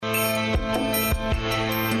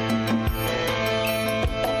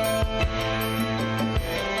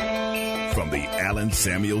Allen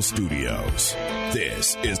Samuels Studios.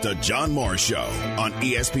 This is the John Morris Show on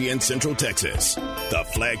ESPN Central Texas, the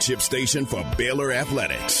flagship station for Baylor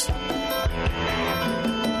Athletics.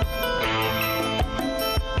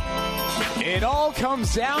 It all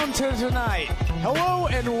comes down to tonight. Hello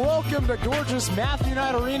and welcome to gorgeous Matthew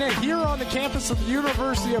Knight Arena here on the campus of the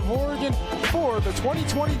University of Oregon for the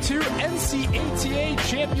 2022 NCAA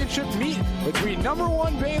Championship meet between number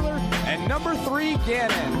 1 Baylor and number 3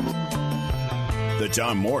 Gannon. The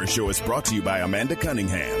John Morris Show is brought to you by Amanda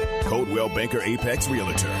Cunningham, Coldwell Banker Apex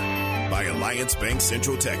Realtor, by Alliance Bank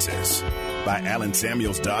Central Texas, by Allen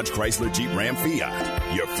Samuels Dodge Chrysler Jeep Ram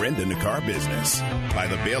Fiat, your friend in the car business, by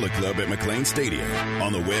the Baylor Club at McLean Stadium,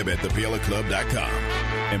 on the web at thebaylorclub.com,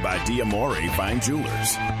 and by D'Amore Fine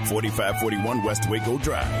Jewelers, 4541 West Waco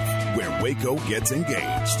Drive, where Waco gets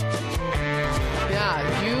engaged. Yeah,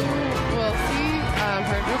 you will see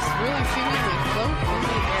her just really seemingly float in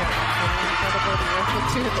the air. Incredible the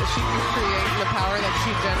amplitude that she can create and the power that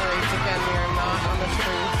she generates. Again, we are not on the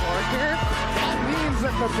spring floor here. That means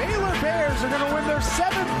that the Baylor Bears are going to win their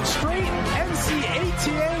 7th straight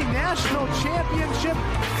NCAA National Championship.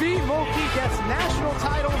 Fee Mulkey gets national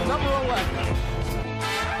title number 11.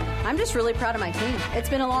 I'm just really proud of my team. It's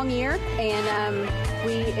been a long year, and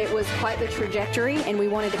it was quite the trajectory, and we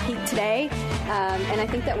wanted to peak today, and I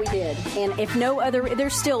think that we did. And if no other,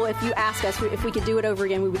 there's still, if you ask us if we could do it over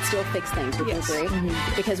again, we would still fix things. Would you agree?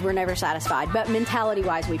 Mm-hmm. Because we're never satisfied. But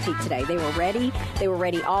mentality-wise, we peaked today. They were ready. They were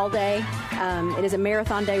ready all day. It is a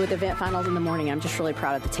marathon day with event finals in the morning. I'm just really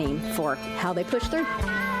proud of the team for how they pushed through.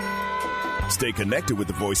 Stay connected with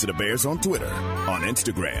the Voice of the Bears on Twitter, on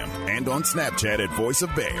Instagram, and on Snapchat at Voice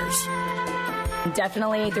of Bears.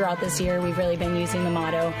 Definitely throughout this year, we've really been using the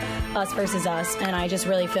motto, us versus us, and I just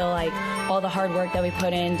really feel like all the hard work that we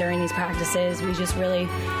put in during these practices, we just really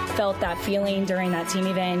felt that feeling during that team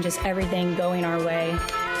event, just everything going our way.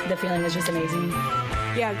 The feeling was just amazing.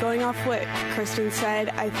 Yeah, going off what Kristen said,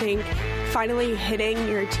 I think finally hitting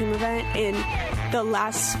your team event in the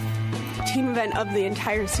last team event of the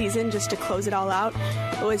entire season just to close it all out,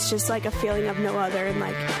 it was just like a feeling of no other, and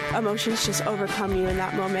like emotions just overcome you in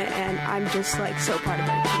that moment, and I'm just like so proud of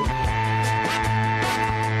our team.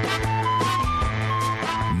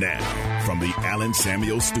 Now, from the Allen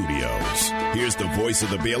Samuels Studios, here's the voice of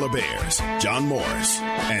the Baylor Bears, John Morris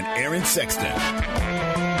and Aaron Sexton.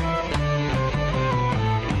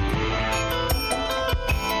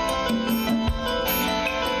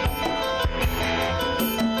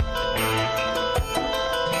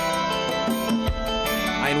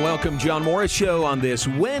 Welcome, John Morris Show on this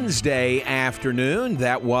Wednesday afternoon.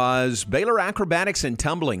 That was Baylor Acrobatics and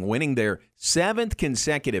Tumbling winning their 7th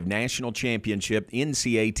consecutive national championship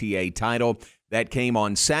NCAA title. That came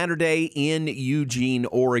on Saturday in Eugene,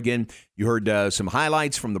 Oregon. You heard some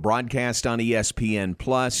highlights from the broadcast on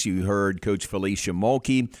ESPN+. You heard Coach Felicia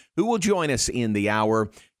Mulkey, who will join us in the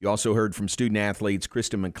hour. You also heard from student-athletes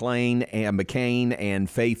Kristen McCain and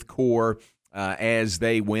Faith Core, as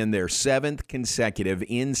they win their 7th consecutive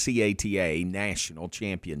NCAA national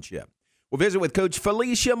championship. We'll visit with Coach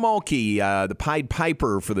Felicia Mulkey, the Pied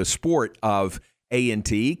Piper for the sport of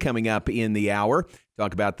A&T, coming up in the hour.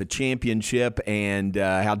 Talk about the championship and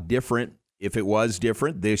how different, if it was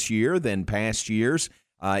different this year than past years.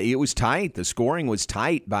 It was tight. The scoring was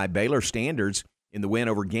tight by Baylor standards in the win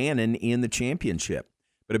over Gannon in the championship.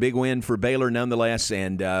 But a big win for Baylor nonetheless,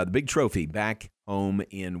 and the big trophy back home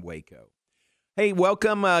in Waco. Hey,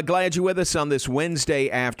 welcome. Glad you're with us on this Wednesday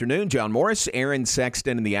afternoon. John Morris, Aaron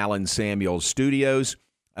Sexton in the Allen Samuels Studios.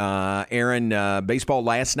 Aaron, baseball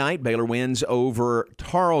last night. Baylor wins over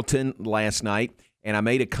Tarleton last night. And I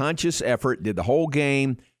made a conscious effort, did the whole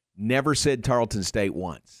game, never said Tarleton State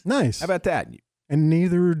once. Nice. How about that? And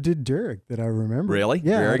neither did Derek that I remember. Really?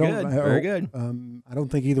 Yeah. Very good. Very good. I don't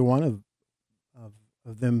think either one of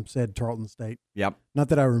them said Tarleton State. Yep. Not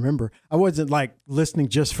that I remember. I wasn't like listening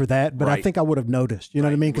just for that, but right. I think I would have noticed. You know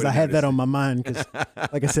what I mean? Because I had that on my mind. Because,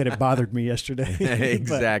 like I said, it bothered me yesterday.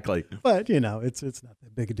 Exactly. But you know, it's not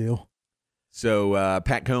that big a deal. So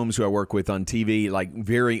Pat Combs, who I work with on TV, like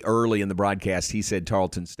very early in the broadcast, he said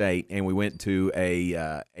Tarleton State, and we went to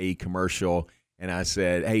a commercial. And I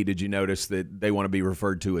said, hey, did you notice that they want to be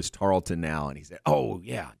referred to as Tarleton now? And he said, oh,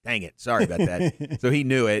 yeah, dang it. Sorry about that. So he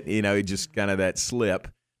knew it, just kind of that slip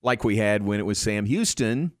like we had when it was Sam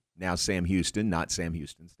Houston. Now Sam Houston, not Sam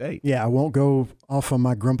Houston State. Yeah, I won't go off on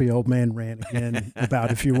my grumpy old man rant again about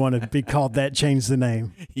if you want to be called that, change the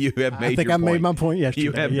name. You have made I think your I point. made my point yesterday.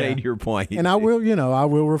 You have made your point. And I will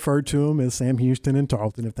refer to them as Sam Houston and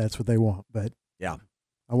Tarleton if that's what they want. But yeah,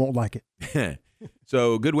 I won't like it.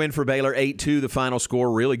 So good win for Baylor, 8-2 the final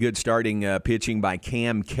score. Really good starting pitching by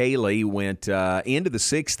Cam Cayley. Went into the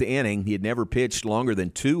sixth inning. He had never pitched longer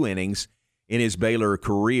than 2 innings in his Baylor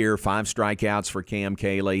career. 5 strikeouts for Cam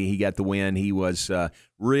Cayley. He got the win. He was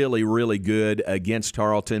really, really good against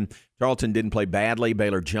Tarleton. Tarleton didn't play badly.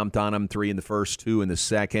 Baylor jumped on him, 3 in the first, 2 in the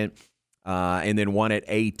second, and then won it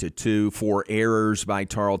 8-2. 4 errors by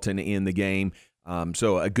Tarleton in the game.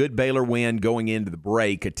 So a good Baylor win going into the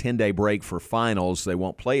break, a 10-day break for finals. They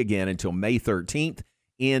won't play again until May 13th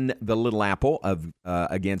in the Little Apple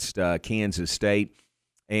against Kansas State.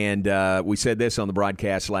 And we said this on the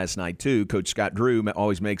broadcast last night, too. Coach Scott Drew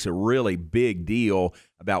always makes a really big deal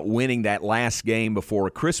about winning that last game before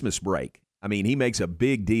a Christmas break. I mean, he makes a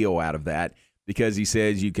big deal out of that because he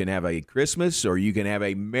says you can have a Christmas or you can have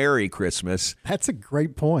a Merry Christmas. That's a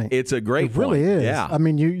great point. It's a great point. It really is. Yeah. I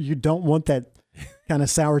mean, you don't want that kind of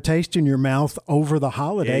sour taste in your mouth over the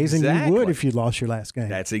holidays, and you would if you lost your last game.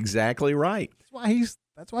 That's exactly right.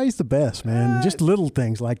 That's why he's the best, man. Just little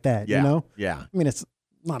things like that, yeah, you know? Yeah. I mean, it's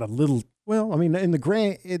not a little. Well, I mean, in the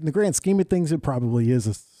grand scheme of things, it probably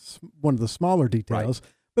is one of the smaller details,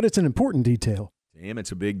 but it's an important detail. Damn,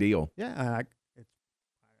 it's a big deal. Yeah.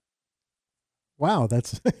 Wow,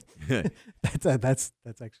 that's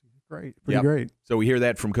actually great. Pretty great. So we hear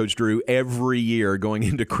that from Coach Drew every year going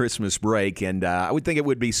into Christmas break, and I would think it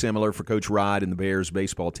would be similar for Coach Rod and the Bears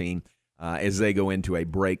baseball team as they go into a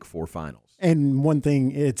break for finals. And one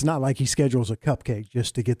thing, it's not like he schedules a cupcake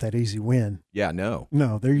just to get that easy win. Yeah, no.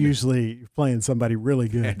 No, they're usually playing somebody really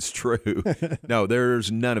good. That's true. No,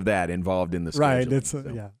 there's none of that involved in the schedule.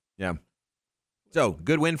 Right, yeah. So,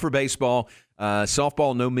 good win for baseball.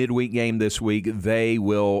 Softball, no midweek game this week. They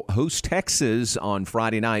will host Texas on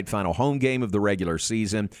Friday night, final home game of the regular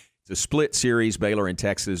season. It's a split series, Baylor and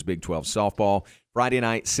Texas, Big 12 softball. Friday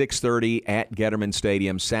night, 6:30 at Getterman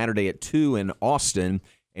Stadium. Saturday at 2 in Austin,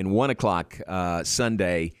 and 1 o'clock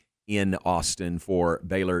Sunday in Austin for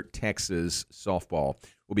Baylor, Texas softball.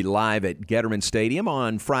 We'll be live at Getterman Stadium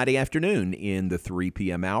on Friday afternoon in the 3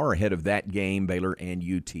 p.m. hour. Ahead of that game, Baylor and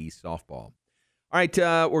UT softball. All right,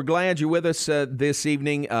 we're glad you're with us this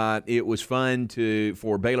evening. It was fun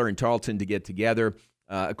for Baylor and Tarleton to get together.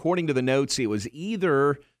 According to the notes, it was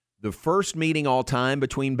either the first meeting all-time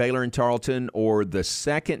between Baylor and Tarleton or the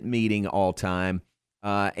second meeting all-time,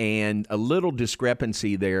 and a little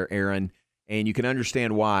discrepancy there, Aaron, and you can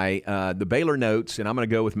understand why. The Baylor notes, and I'm going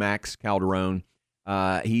to go with Max Calderon,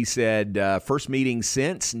 he said first meeting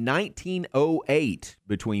since 1908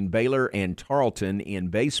 between Baylor and Tarleton in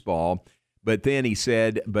baseball. But then he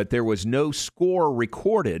said, but there was no score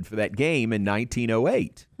recorded for that game in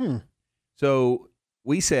 1908. So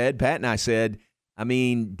we said, Pat and I said, I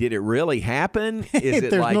mean, did it really happen? Is it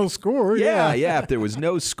there's like no score? Yeah. If there was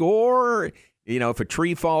no score, if a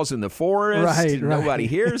tree falls in the forest, nobody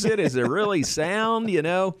hears it. Is it really sound?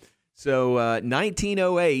 So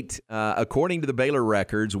 1908, according to the Baylor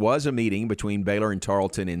records, was a meeting between Baylor and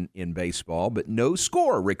Tarleton in baseball, but no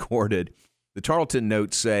score recorded. The Tarleton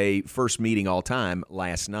notes say first meeting all time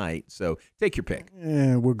last night. So take your pick.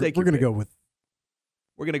 Yeah, we're going to go with.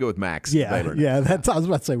 We're going to go with Max. Yeah, Baylor. Yeah. That's I was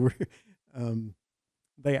about to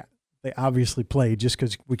say. They obviously played just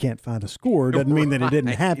because we can't find a score doesn't mean that it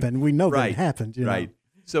didn't happen. We know that it happened. Right.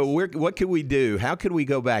 So what could we do? How could we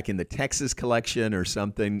go back in the Texas collection or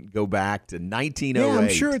something? Go back to 1908. Yeah, I'm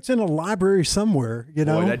sure it's in a library somewhere. Boy,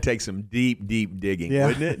 that'd take some deep digging,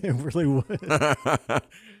 wouldn't it? It really would.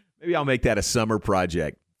 Maybe I'll make that a summer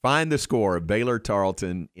project. Find the score of Baylor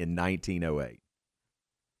Tarleton in 1908.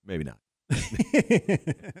 Maybe not.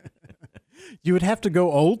 You would have to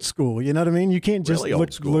go old school. You know what I mean? You can't just really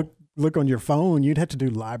look on your phone. You'd have to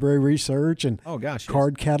do library research and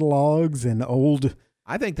card catalogs and old.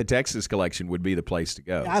 I think the Texas collection would be the place to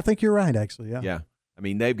go. I think you're right, actually. Yeah. Yeah. I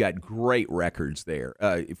mean, they've got great records there.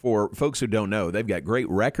 For folks who don't know, they've got great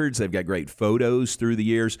records. They've got great photos through the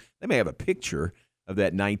years. They may have a picture of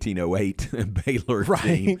that 1908 Baylor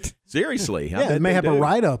team. Seriously. They may have a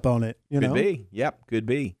write-up on it. Could be. Yep, could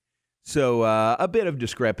be. So a bit of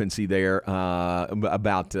discrepancy there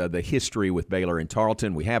about the history with Baylor and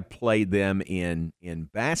Tarleton. We have played them in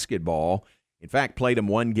basketball. In fact, played them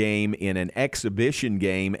one game in an exhibition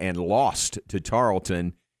game and lost to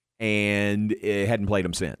Tarleton, and hadn't played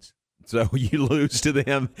them since. So you lose to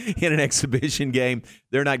them in an exhibition game,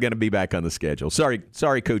 they're not going to be back on the schedule. Sorry,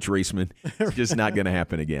 Coach Reisman. It's just not going to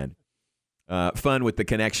happen again. Fun with the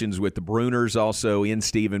connections with the Bruners also in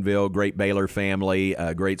Stephenville. Great Baylor family,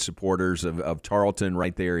 great supporters of Tarleton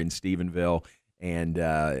right there in Stephenville. And,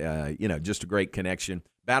 just a great connection.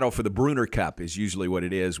 Battle for the Bruner Cup is usually what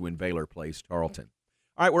it is when Baylor plays Tarleton.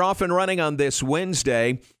 All right, we're off and running on this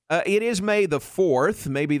Wednesday. It is May the 4th.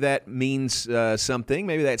 Maybe that means something.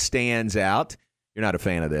 Maybe that stands out. You're not a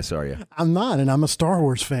fan of this, are you? I'm not, and I'm a Star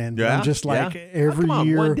Wars fan. Yeah? I'm just like every come on,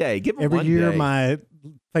 year. one day. Give 'em every one year, day. my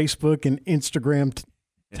Facebook and Instagram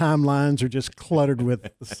timelines are just cluttered with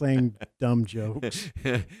the same dumb jokes.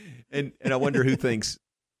 and I wonder who thinks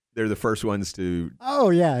they're the first ones to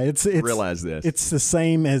it's realize this. It's the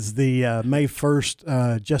same as the May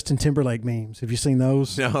 1st Justin Timberlake memes. Have you seen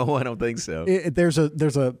those? No, I don't think so. There's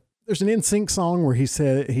an NSYNC song where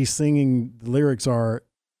he's singing. The lyrics are,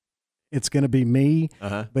 "It's gonna be me,"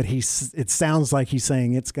 but it sounds like he's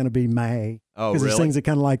saying it's gonna be May. Oh, because really? he sings it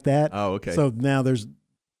kind of like that. Oh, okay. So now there's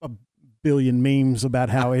a billion memes about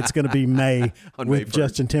how it's gonna be May On with May 1st.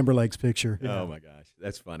 Justin Timberlake's picture. Oh my gosh,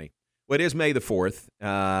 that's funny. Well, it is May the 4th,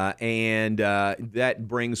 and that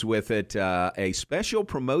brings with it a special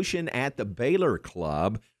promotion at the Baylor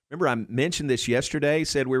Club. Remember, I mentioned this yesterday,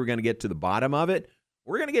 said we were going to get to the bottom of it.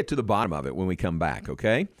 We're going to get to the bottom of it when we come back,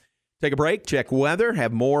 okay? Take a break, check weather,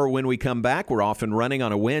 have more when we come back. We're off and running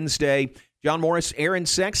on a Wednesday. John Morris, Aaron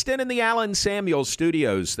Sexton in the Allen Samuels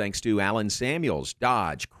studios. Thanks to Allen Samuels,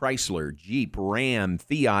 Dodge, Chrysler, Jeep, Ram,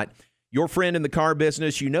 Fiat. Your friend in the car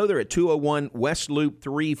business, you know they're at 201 West Loop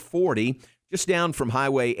 340, just down from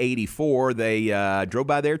Highway 84. They drove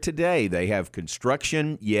by there today. They have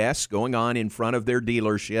construction, yes, going on in front of their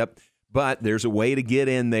dealership, but there's a way to get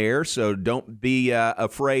in there, so don't be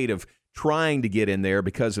afraid of trying to get in there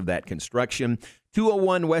because of that construction.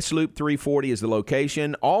 201 West Loop 340 is the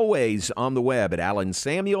location. Always on the web at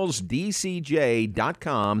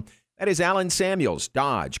AllenSamuelsDCJ.com. That is Allen Samuels,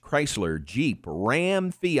 Dodge, Chrysler, Jeep,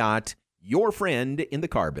 Ram, Fiat, your friend in the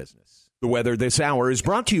car business. The weather this hour is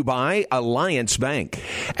brought to you by Alliance Bank.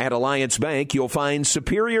 At Alliance Bank, you'll find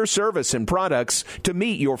superior service and products to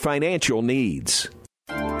meet your financial needs.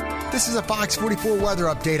 This is a Fox 44 weather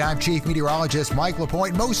update. I'm Chief Meteorologist Mike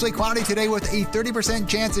LaPointe. Mostly cloudy today with a 30%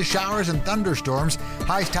 chance of showers and thunderstorms.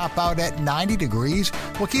 Highs top out at 90 degrees.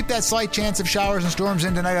 We'll keep that slight chance of showers and storms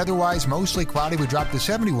in tonight. Otherwise, mostly cloudy. We drop to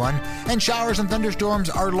 71. And showers and thunderstorms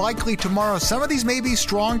are likely tomorrow. Some of these may be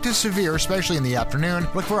strong to severe, especially in the afternoon.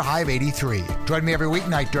 Look for a high of 83. Join me every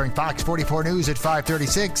weeknight during Fox 44 News at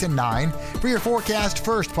 5:36 and 9 for your forecast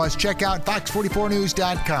first. Plus, check out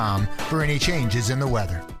fox44news.com for any changes in the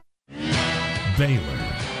weather. Baylor,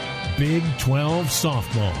 Big 12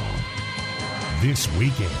 softball, this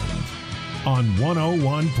weekend on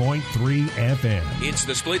 101.3 FM. It's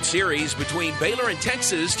the split series between Baylor and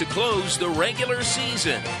Texas to close the regular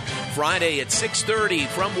season. Friday at 6:30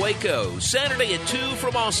 from Waco, Saturday at 2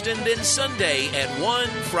 from Austin, then Sunday at 1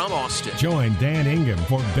 from Austin. Join Dan Ingham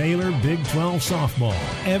for Baylor Big 12 softball,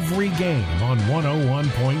 every game on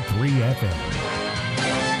 101.3 FM.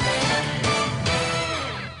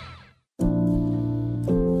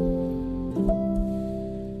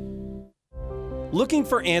 Looking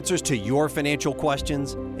for answers to your financial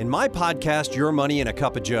questions? In my podcast, Your Money in a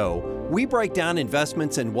Cup of Joe, we break down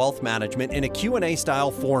investments and wealth management in a Q&A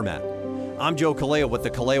style format. I'm Joe Kaleo with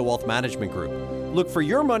the Kaleo Wealth Management Group. Look for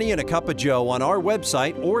Your Money in a Cup of Joe on our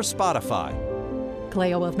website or Spotify.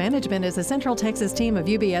 Kaleo Wealth Management is a Central Texas team of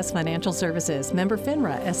UBS Financial Services, member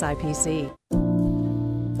FINRA SIPC.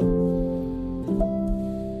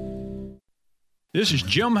 This is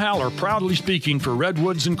Jim Haller proudly speaking for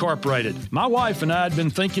Redwoods Incorporated. My wife and I had been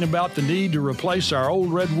thinking about the need to replace our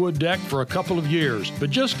old redwood deck for a couple of years, but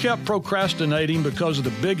just kept procrastinating because of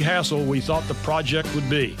the big hassle we thought the project would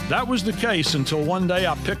be. That was the case until one day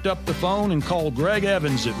I picked up the phone and called Greg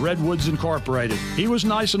Evans at Redwoods Incorporated. He was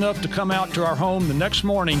nice enough to come out to our home the next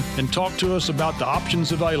morning and talk to us about the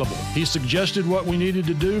options available. He suggested what we needed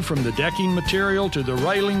to do, from the decking material to the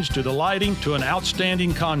railings to the lighting to an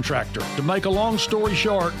outstanding contractor. To make a long story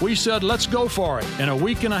short, we said, let's go for it. And a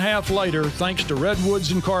week and a half later, thanks to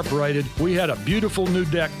Redwoods Incorporated, we had a beautiful new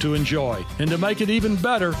deck to enjoy. And to make it even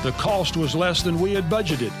better, the cost was less than we had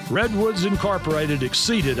budgeted. Redwoods Incorporated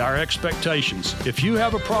exceeded our expectations. If you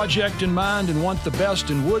have a project in mind and want the best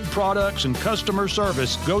in wood products and customer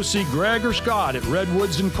service, go see Greg or Scott at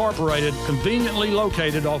Redwoods Incorporated, conveniently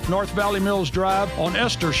located off North Valley Mills Drive on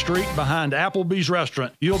Esther Street behind Applebee's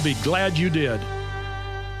Restaurant. You'll be glad you did.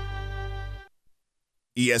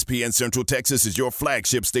 ESPN Central Texas is your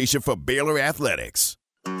flagship station for Baylor Athletics.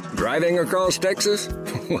 Driving across Texas?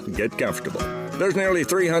 Well, get comfortable. There's nearly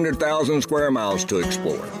 300,000 square miles to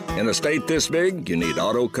explore. In a state this big, you need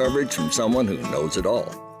auto coverage from someone who knows it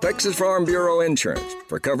all. Texas Farm Bureau Insurance,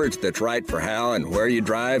 for coverage that's right for how and where you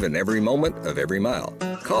drive in every moment of every mile.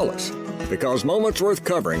 Call us, because moments worth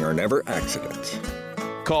covering are never accidents.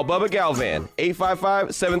 Call Bubba Galvan,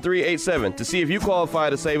 855-7387, to see if you qualify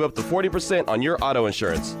to save up to 40% on your auto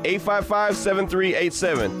insurance.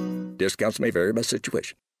 855-7387. Discounts may vary by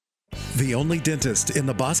situation. The only dentist in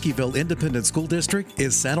the Bosqueville Independent School District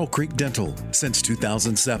is Saddle Creek Dental. Since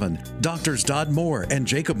 2007, Doctors Dodd Moore and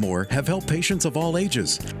Jacob Moore have helped patients of all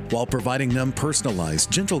ages while providing them personalized,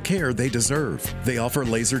 gentle care they deserve. They offer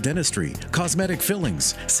laser dentistry, cosmetic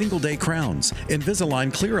fillings, single-day crowns,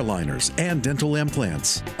 Invisalign clear aligners, and dental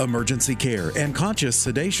implants. Emergency care and conscious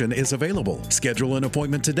sedation is available. Schedule an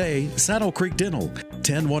appointment today. Saddle Creek Dental,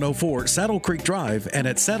 10104 Saddle Creek Drive, and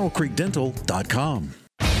at saddlecreekdental.com.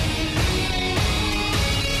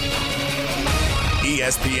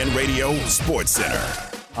 ESPN Radio Sports Center.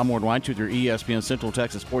 I'm Ward Weintz with your ESPN Central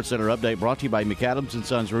Texas Sports Center update brought to you by McAdams &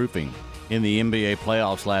 Sons Roofing. In the NBA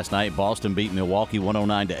playoffs last night, Boston beat Milwaukee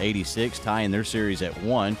 109-86, tying their series at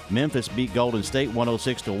 1. Memphis beat Golden State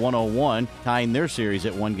 106-101, tying their series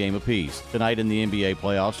at 1 game apiece. Tonight in the NBA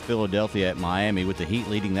playoffs, Philadelphia at Miami, with the Heat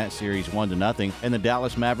leading that series 1-0, and the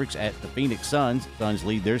Dallas Mavericks at the Phoenix Suns. Suns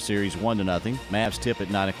lead their series 1-0. Mavs tip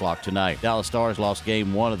at 9 o'clock tonight. Dallas Stars lost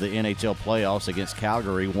Game 1 of the NHL playoffs against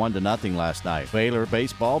Calgary 1-0 last night. Baylor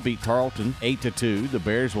baseball beat Tarleton 8-2. The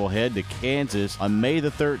Bears will head to Kansas on May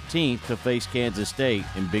the 13th to face Kansas State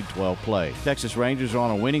in Big 12 play. Texas Rangers are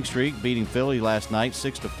on a winning streak, beating Philly last night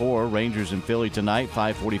 6-4. Rangers in Philly tonight,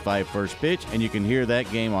 5:45 first pitch, and you can hear that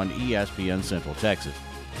game on ESPN Central Texas.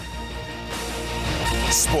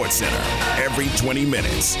 Sports Center, every 20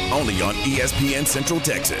 minutes, only on ESPN Central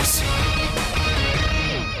Texas.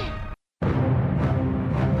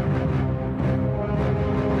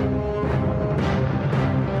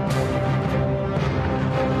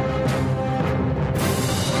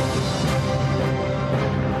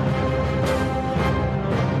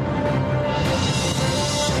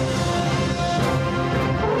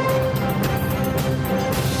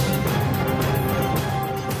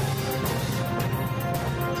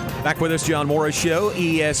 Back with us, John Morris Show,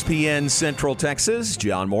 ESPN Central Texas.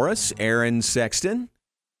 John Morris, Aaron Sexton.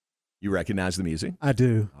 You recognize the music? I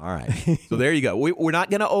do. All right. So there you go. We're not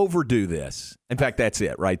going to overdo this. In fact, that's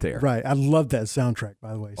it right there. Right. I love that soundtrack,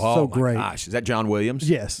 by the way. Oh, so my great. gosh. Is that John Williams?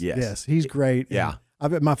 Yes. He's great. Yeah.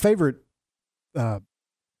 My favorite part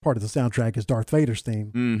of the soundtrack is Darth Vader's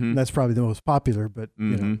theme. Mm-hmm. That's probably the most popular, but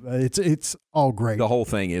you know, it's all great. The whole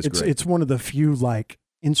thing is great. It's one of the few like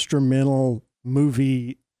instrumental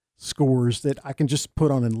movie scores that I can just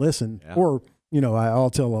put on and listen. Yeah. Or, you know,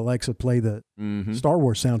 I'll tell Alexa play the Star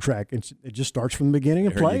Wars soundtrack, and it just starts from the beginning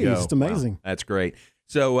and plays. It's amazing. Wow. That's great.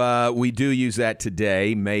 So we do use that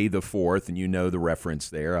today, May the 4th, and you know the reference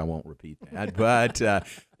there. I won't repeat that. But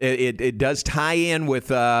it does tie in with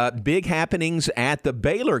big happenings at the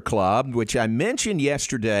Baylor Club, which I mentioned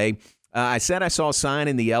yesterday. I said I saw a sign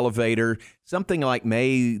in the elevator, something like,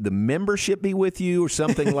 may the membership be with you or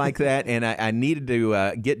something like that, and I needed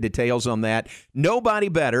to get details on that. Nobody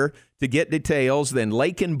better to get details than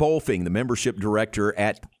Lakin Bolfing, the membership director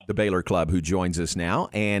at the Baylor Club, who joins us now.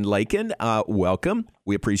 And Lakin, welcome.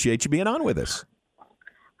 We appreciate you being on with us.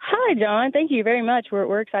 Hi, John. Thank you very much.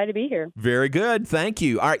 We're excited to be here. Very good. Thank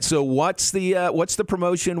you. All right. So what's the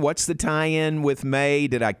promotion? What's the tie-in with May?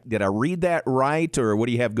 Did I read that right, or what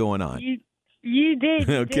do you have going on? You did.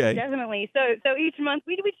 You okay. Did, definitely. So each month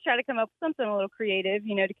we just try to come up with something a little creative,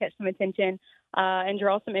 you know, to catch some attention and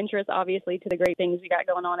draw some interest, obviously, to the great things we got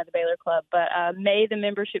going on at the Baylor Club. But May the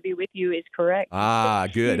membership be with you is correct. Ah,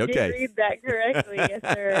 good. You okay. did read that correctly, yes,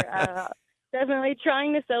 sir. Definitely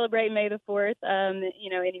trying to celebrate May the 4th,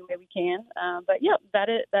 you know, any way we can. But, yeah, that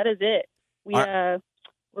is it. We're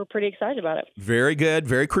pretty excited about it. Very good.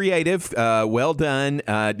 Very creative. Well done.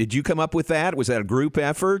 Did you come up with that? Was that a group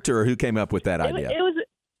effort, or who came up with that idea?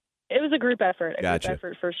 It was a group effort. Gotcha. Group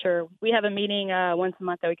effort for sure. We have a meeting once a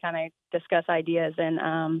month that we kind of discuss ideas,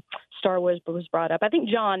 and Star Wars was brought up. I think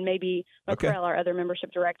John, maybe McCrell, our other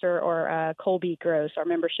membership director, or Colby Gross, our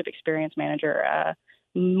membership experience manager,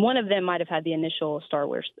 one of them might have had the initial Star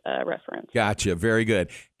Wars reference. Gotcha. Very good.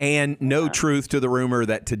 And no truth to the rumor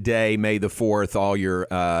that today, May the 4th, all your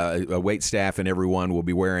wait staff and everyone will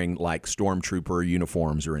be wearing like stormtrooper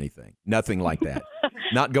uniforms or anything. Nothing like that.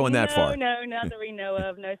 Not going that far. No, not that we know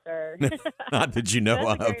of. No, sir. Not that you know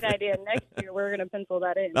of. That's a great idea. Next year, we're going to pencil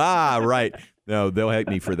that in. Right. No, they'll hate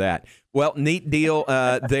me for that. Well, neat deal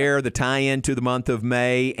there, the tie-in to the month of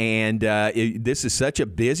May. And this is such a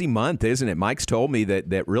busy month, isn't it? Mike's told me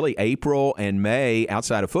that really April and May,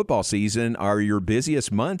 outside of football season, are your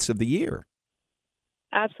busiest months of the year.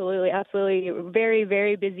 Absolutely. Very,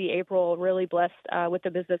 very busy April, really blessed with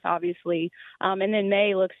the business, obviously. And then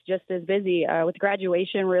May looks just as busy. With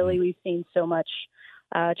graduation, really, we've seen so much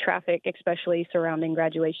traffic, especially surrounding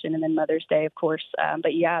graduation and then Mother's Day, of course.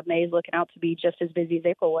 But yeah, May is looking out to be just as busy as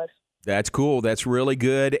April was. That's cool. That's really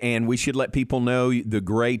good. And we should let people know the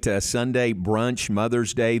great Sunday brunch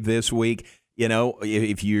Mother's Day this week. You know,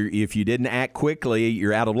 if you didn't act quickly,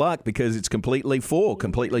 you're out of luck because it's completely full,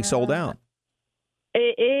 completely sold out.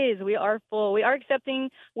 It is. We are full. We are accepting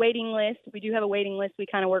waiting lists. We do have a waiting list we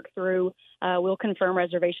kind of work through. We'll confirm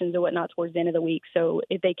reservations and whatnot towards the end of the week. So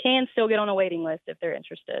if they can still get on a waiting list if they're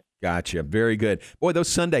interested. Gotcha. Very good. Boy, those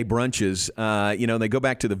Sunday brunches, they go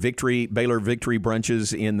back to the Baylor victory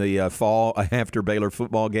brunches in the fall after Baylor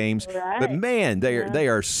football games. Right. But, man, they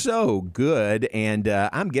are so good. And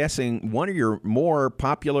I'm guessing one of the more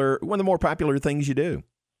popular things you do.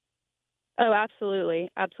 Oh, absolutely.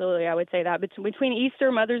 Absolutely. I would say that. Between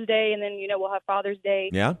Easter, Mother's Day, and then, we'll have Father's Day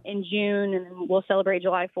in June, and then we'll celebrate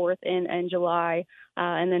July 4th in July.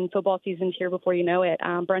 And then football season's here before you know it.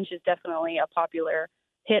 Brunch is definitely a popular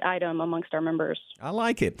hit item amongst our members. I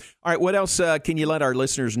like it. All right. What else can you let our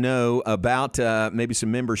listeners know about maybe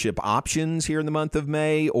some membership options here in the month of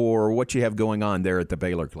May, or what you have going on there at the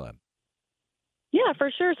Baylor Club? Yeah,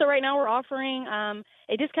 for sure. So right now we're offering a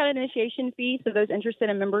discounted initiation fee. So those interested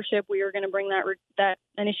in membership, we are going to bring that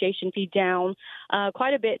initiation fee down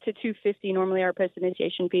quite a bit to $250. Normally our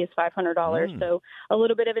post-initiation fee is $500. So a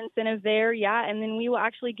little bit of incentive there. Yeah. And then we will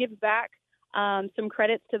actually give back some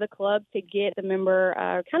credits to the club to get the member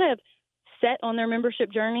kind of set on their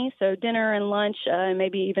membership journey. So dinner and lunch, and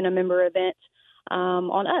maybe even a member event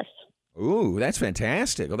on us. Ooh, that's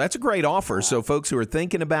fantastic. Well, that's a great offer. So folks who are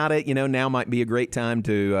thinking about it, now might be a great time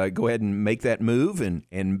to go ahead and make that move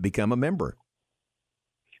and become a member.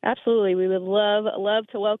 Absolutely. We would love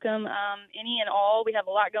to welcome any and all. We have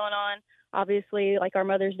a lot going on, obviously, like our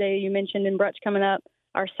Mother's Day you mentioned in brunch coming up,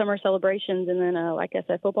 our summer celebrations, and then, like I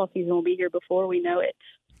said, football season will be here before we know it.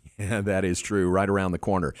 Yeah, that is true. Right around the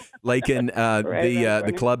corner. Lakin,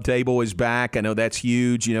 the club table is back. I know that's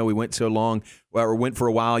huge. We went so long, or went for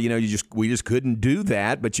a while. We just couldn't do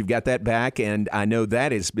that. But you've got that back, and I know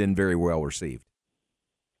that has been very well received.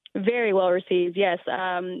 Very well received. Yes.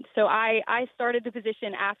 So I started the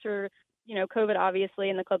position after COVID,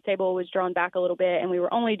 obviously, and the club table was drawn back a little bit, and we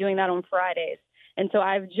were only doing that on Fridays. And so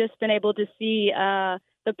I've just been able to see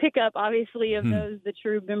the pickup, obviously, of the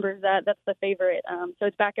true members. That's the favorite. So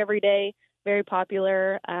it's back every day, very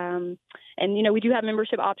popular. And, we do have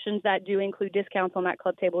membership options that do include discounts on that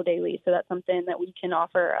club table daily. So that's something that we can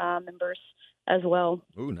offer members as well.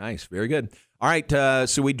 Ooh, nice. Very good. All right.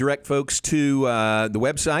 So we direct folks to the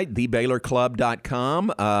website,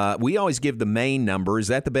 thebaylorclub.com. We always give the main number. Is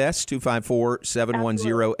that the best?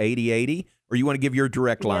 254-710-8080? Or you want to give your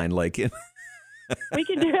direct line, Lakin? We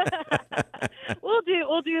can do. We'll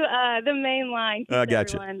do the main line.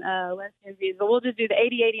 Gotcha. Less confused, but we'll just do the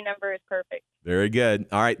 8080 number is perfect. Very good.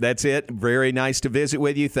 All right, that's it. Very nice to visit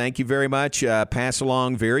with you. Thank you very much. Pass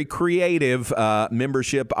along very creative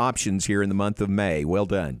membership options here in the month of May. Well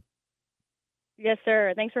done. Yes,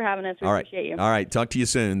 sir. Thanks for having us. We appreciate you. All right. Talk to you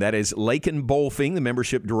soon. That is Lakin Bolfing, the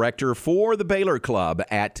membership director for the Baylor Club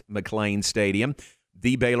at McLean Stadium.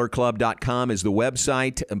 TheBaylorClub.com is the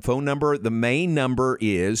website and phone number. The main number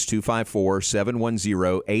is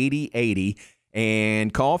 254-710-8080.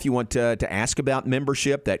 And call if you want to ask about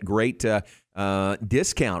membership. That great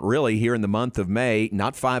discount, really, here in the month of May.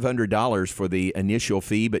 Not $500 for the initial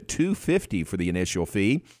fee, but $250 for the initial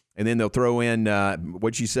fee. And then they'll throw in,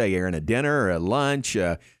 what'd you say, Aaron, a dinner, a lunch,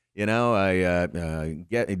 dress up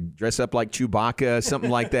like Chewbacca, something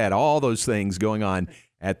like that. All those things going on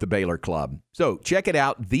at the Baylor Club. So check it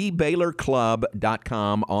out,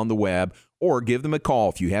 thebaylorclub.com on the web, or give them a call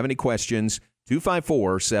if you have any questions,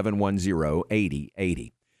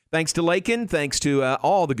 254-710-8080. Thanks to Lakin. Thanks to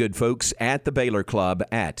all the good folks at the Baylor Club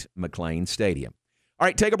at McLean Stadium. All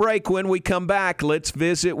right, take a break. When we come back, let's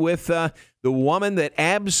visit with the woman that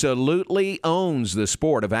absolutely owns the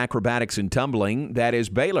sport of acrobatics and tumbling. That is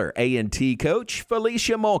Baylor A&T coach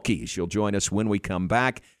Felicia Mulkey. She'll join us when we come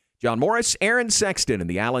back. John Morris, Aaron Sexton in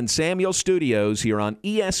the Allen Samuel Studios here on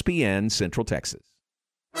ESPN Central Texas.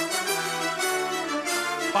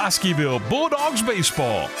 Bosqueville Bulldogs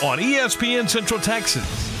baseball on ESPN Central Texas.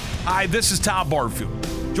 Hi, this is Todd Barfield.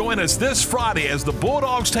 Join us this Friday as the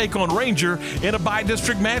Bulldogs take on Ranger in a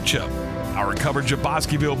bi-district matchup. Our coverage of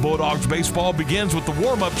Bosqueville Bulldogs baseball begins with the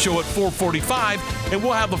warm-up show at 4:45, and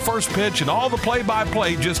we'll have the first pitch and all the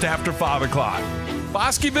play-by-play just after 5 o'clock.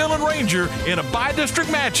 Bosqueville and Ranger in a bi-district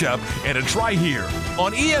matchup, and it's right here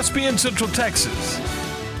on ESPN Central Texas.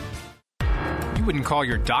 You wouldn't call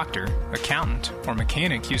your doctor, accountant, or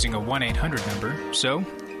mechanic using a 1-800 number, so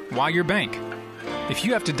why your bank? If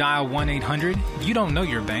you have to dial 1-800, you don't know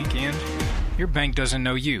your bank and your bank doesn't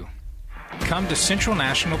know you. Come to Central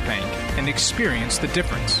National Bank and experience the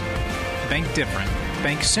difference. Bank different.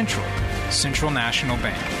 Bank Central. Central National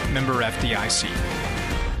Bank. Member FDIC.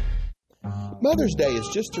 Mother's Day is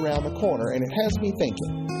just around the corner, and it has me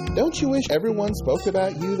thinking. Don't you wish everyone spoke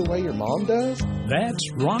about you the way your mom does?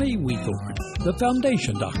 That's Ronnie Weethorn, the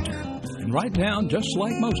Foundation Doctor. And right now, just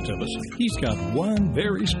like most of us, he's got one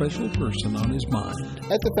very special person on his mind.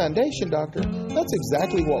 At the Foundation Doctor, that's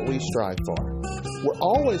exactly what we strive for. We're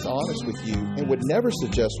always honest with you and would never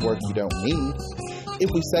suggest work you don't need.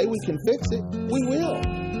 If we say we can fix it, we will.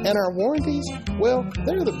 And our warranties, well,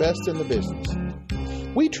 they're the best in the business.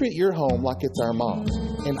 We treat your home like it's our mom's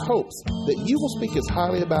in hopes that you will speak as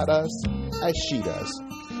highly about us as she does.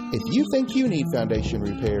 If you think you need foundation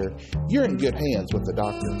repair, you're in good hands with the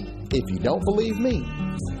doctor. If you don't believe me,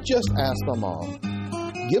 just ask my mom.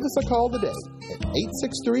 Give us a call today at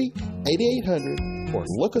 863-8800 or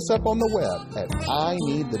look us up on the web at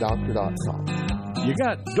ineedthedoctor.com. You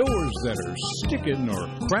got doors that are sticking or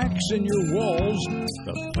cracks in your walls?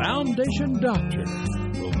 The Foundation Doctor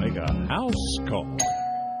will make a house call.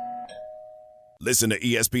 Listen to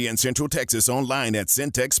ESPN Central Texas online at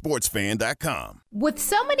centexsportsfan.com. With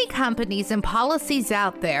so many companies and policies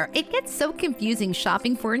out there, it gets so confusing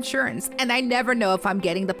shopping for insurance, and I never know if I'm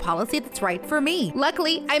getting the policy that's right for me.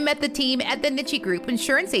 Luckily, I met the team at the Nitsche Group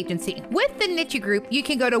Insurance Agency. With the Nitsche Group, you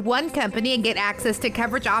can go to one company and get access to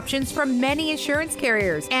coverage options from many insurance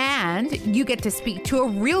carriers, and you get to speak to a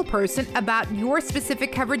real person about your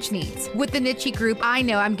specific coverage needs. With the Nitsche Group, I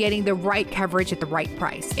know I'm getting the right coverage at the right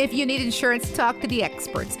price. If you need insurance, talk to the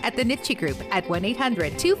experts at the Nitsche Group at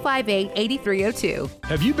 1-800-258-8302.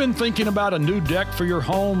 Have you been thinking about a new deck for your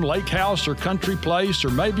home, lake house, or country place, or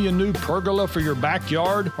maybe a new pergola for your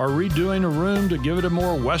backyard, or redoing a room to give it a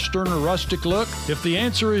more western or rustic look? If the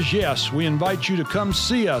answer is yes, we invite you to come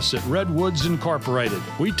see us at Redwoods Incorporated.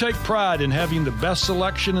 We take pride in having the best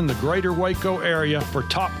selection in the greater Waco area for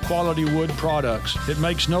top quality wood products. It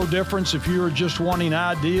makes no difference if you are just wanting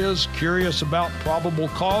ideas, curious about probable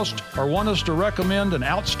cost, or want us to recommend an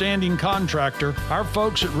outstanding contractor. Our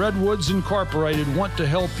folks at Redwoods Incorporated want to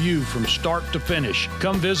help you from start to finish.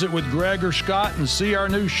 Come visit with Greg or Scott and see our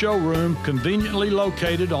new showroom conveniently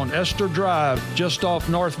located on Esther Drive, just off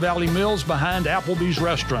North Valley Mills behind Applebee's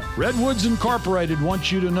restaurant. Redwoods Incorporated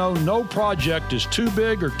wants you to know no project is too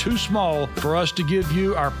big or too small for us to give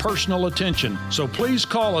you our personal attention. So please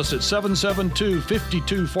call us at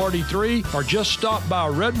 772-5243 or just stop by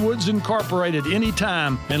Redwoods Incorporated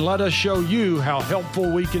anytime and let us show you how helpful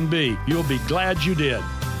we can be. You'll be glad you did.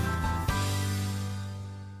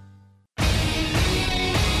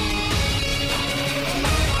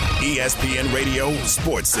 ESPN Radio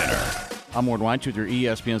Sports Center. I'm Ward Weintz with your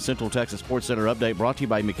ESPN Central Texas Sports Center update brought to you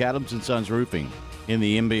by McAdams & Sons Roofing. In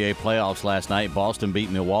the NBA playoffs last night, Boston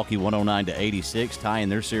beat Milwaukee 109-86, tying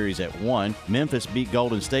their series at 1. Memphis beat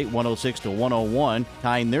Golden State 106-101,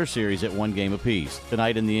 tying their series at 1 game apiece.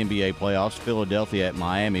 Tonight in the NBA playoffs, Philadelphia at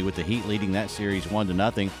Miami, with the Heat leading that series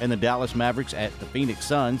 1-0, and the Dallas Mavericks at the Phoenix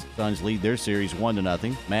Suns. Suns lead their series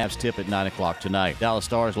 1-0. Mavs tip at 9 o'clock tonight. Dallas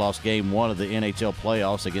Stars lost Game 1 of the NHL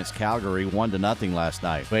playoffs against Calgary 1-0 last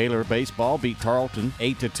night. Baylor baseball beat Tarleton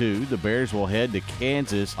 8-2. The Bears will head to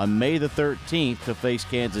Kansas on May the 13th to face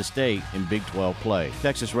Kansas State in Big 12 play.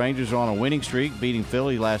 Texas Rangers are on a winning streak, beating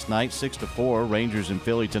Philly last night 6-4. Rangers in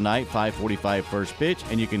Philly tonight, 5:45 first pitch,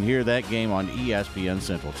 and you can hear that game on ESPN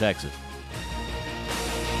Central Texas.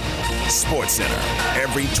 Sports Center,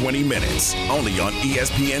 every 20 minutes, only on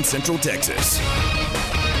ESPN Central Texas.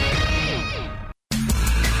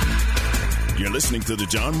 You're listening to The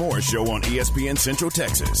John Morris Show on ESPN Central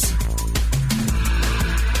Texas.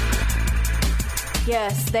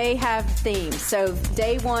 Yes, they have themes. So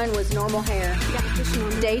day 1 was normal hair. Yeah, just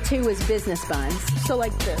normal. Day 2 was business buns. So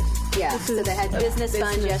like this. Yeah, so they had business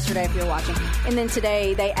buns yesterday if you're watching. And then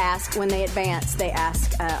today they asked, when they advanced, they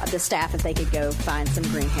asked the staff if they could go find some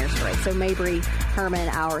green hairspray. So Mabry Herman,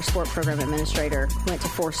 our sport program administrator, went to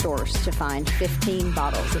 4 stores to find 15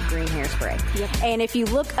 bottles of green hairspray. Yep. And if you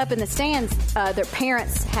look up in the stands, their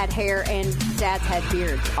parents had hair and dads had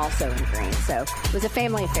beards also in green. So it was a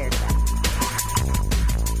family affair today.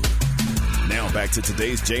 Now back to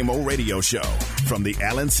today's JMO Radio Show from the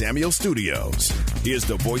Allen Samuel Studios. Here's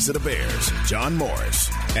the voice of the Bears, John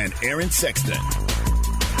Morris and Aaron Sexton.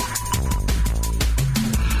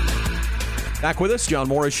 Back with us, John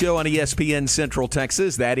Morris Show on ESPN Central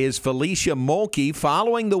Texas. That is Felicia Mulkey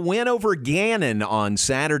following the win over Gannon on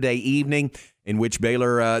Saturday evening, in which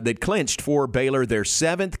Baylor that clinched for Baylor their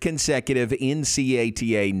 7th consecutive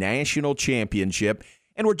NCATA national championship.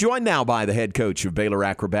 And we're joined now by the head coach of Baylor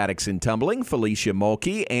Acrobatics and Tumbling, Felicia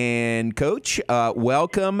Mulkey. And, Coach,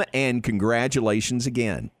 welcome and congratulations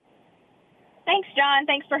again. Thanks, John.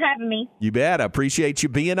 Thanks for having me. You bet. I appreciate you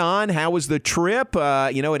being on. How was the trip?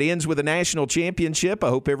 It ends with a national championship. I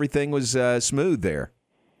hope everything was smooth there.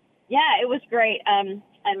 Yeah, it was great. And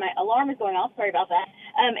my alarm is going off. Sorry about that.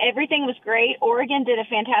 Everything was great. Oregon did a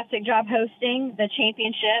fantastic job hosting the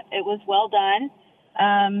championship. It was well done.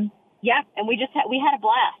 And we had a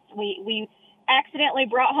blast. We accidentally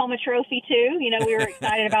brought home a trophy too. We were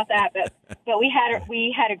excited about that, but we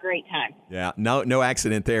had a great time. Yeah, no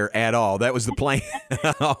accident there at all. That was the plan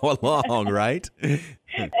all along, right?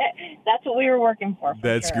 That's what we were working for.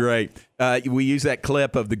 That's sure. Great. We use that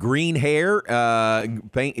clip of the green hair,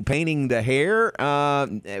 painting the hair.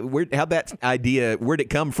 Where'd it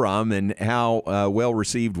come from, and how well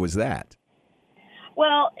received was that?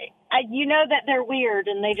 Well, that they're weird,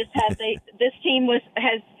 and they just had this team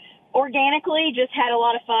has organically just had a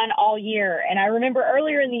lot of fun all year. And I remember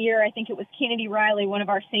earlier in the year, I think it was Kennedy Riley, one of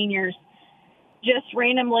our seniors, just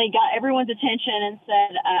randomly got everyone's attention and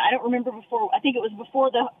said, I don't remember before, I think it was before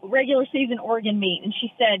the regular season Oregon meet. And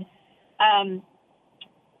she said,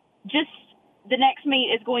 just the next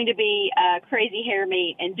meet is going to be a crazy hair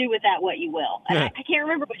meet, and do with that what you will. And I can't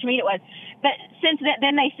remember which meet it was, but since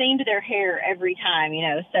then they themed their hair every time,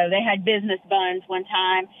 so they had business buns one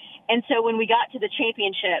time. And so when we got to the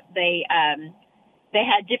championship, they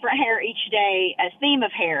had different hair each day, a theme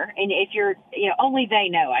of hair. And if you're, only they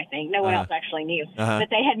know, I think. No one else actually knew. But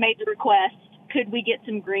they had made the request, could we get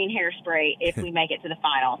some green hairspray if we make it to the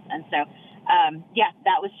finals? And so,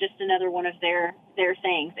 that was just another one of their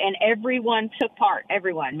things. And everyone took part,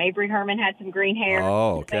 everyone. Mabry Herman had some green hair.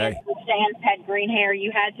 Oh, okay. The stands had green hair.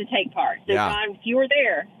 You had to take part. So, John, if you were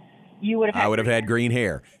there, you would have had I would have had green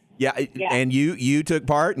hair. Yeah, and you took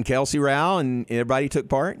part, and Kelsey Rao, and everybody took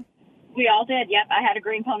part? We all did, yep. I had a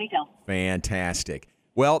green ponytail. Fantastic.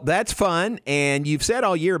 Well, that's fun, and you've said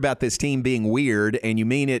all year about this team being weird, and you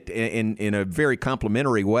mean it in a very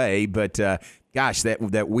complimentary way, but, gosh,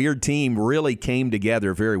 that weird team really came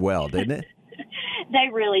together very well, didn't it?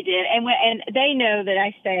 They really did, and they know that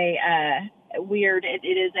I say weird. It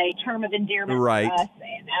is a term of endearment right. for us.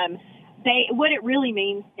 And, what it really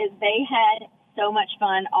means is they had so much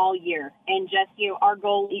fun all year, and just our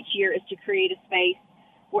goal each year is to create a space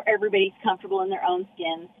where everybody's comfortable in their own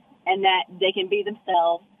skins, and that they can be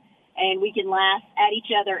themselves, and we can laugh at each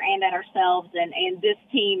other and at ourselves. And this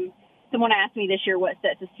team, someone asked me this year what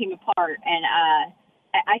sets this team apart, and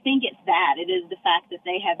I think it's that. It is the fact that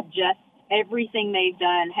they have just everything they've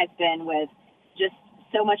done has been with just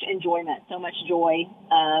so much enjoyment, so much joy,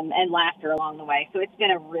 and laughter along the way. So it's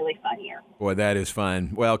been a really fun year. Boy, that is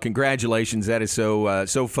fun. Well, congratulations. That is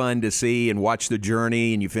so fun to see and watch the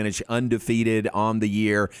journey, and you finish undefeated on the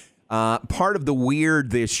year. Part of the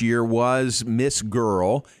weird this year was Miss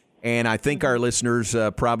Girl, and I think our listeners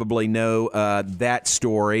probably know that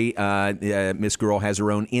story. Miss Girl has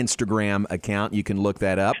her own Instagram account. You can look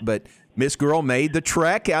that up. But Miss Girl made the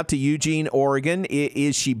trek out to Eugene, Oregon.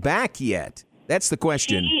 Is she back yet? That's the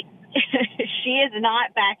question. She is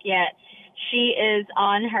not back yet. She is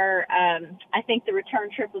on her, I think the return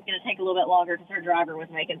trip was going to take a little bit longer because her driver was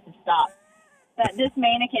making some stops. But this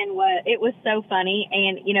mannequin it was so funny.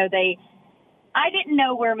 And, I didn't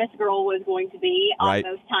know where Miss Girl was going to be on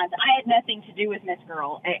most times. I had nothing to do with Miss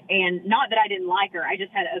Girl. And not that I didn't like her. I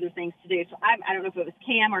just had other things to do. So I don't know if it was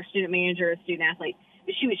Cam, our student manager, or student athlete,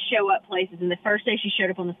 but she would show up places. And the first day she showed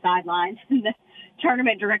up on the sidelines, and the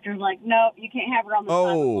tournament director was like, "No, you can't have her on the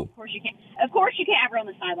sideline." Of course you can't. Of course you can't have her on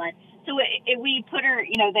the sideline. So we put her.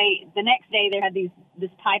 The next day they had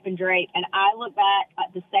this pipe and drape, and I look back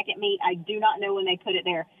at the second meet. I do not know when they put it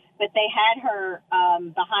there, but they had her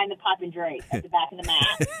behind the pipe and drape at the back of the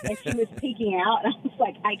mat, and she was peeking out. And I was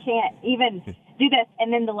like, I can't even do this.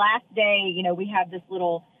 And then the last day, we have their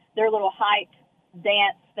little hype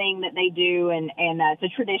dance thing that they do, and it's a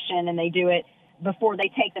tradition, and they do it before they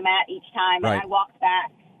take the mat each time. Right. And I walked back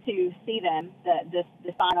to see them,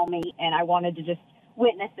 the final meet, and I wanted to just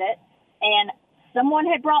witness it. And someone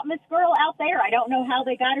had brought Miss Girl out there. I don't know how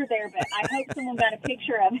they got her there, but I hope someone got a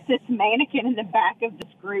picture of this mannequin in the back of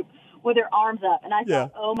this group with her arms up. And I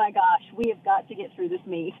thought, oh, my gosh, we have got to get through this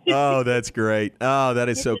meet. Oh, that's great. Oh, that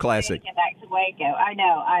is so classic. Get back to Waco. I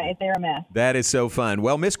know. They're a mess. That is so fun.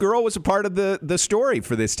 Well, Miss Girl was a part of the story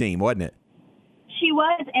for this team, wasn't it? She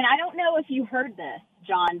was, and I don't know if you heard this,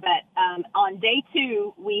 John, but on day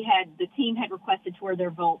 2, the team had requested to wear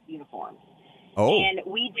their Volt uniforms. Oh. And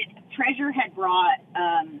Treasure had brought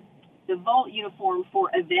the Volt uniform for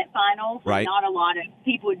event finals. Right. And not a lot of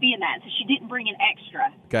people would be in that, so she didn't bring an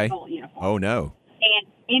extra Volt uniform. Oh, no. And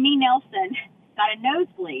Emmy Nelson got a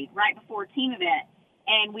nosebleed right before a team event,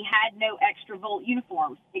 and we had no extra Volt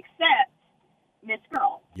uniforms except Miss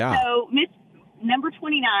Girl. Yeah. So number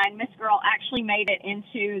 29, Miss Girl, actually made it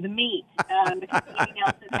into the meet because Emmy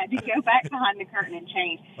Nelson had to go back behind the curtain and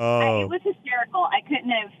change. Oh. It was hysterical. I couldn't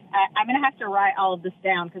have. I'm going to have to write all of this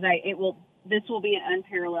down because this will be an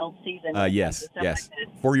unparalleled season. Yes.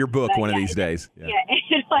 For your book one of these days. Yeah,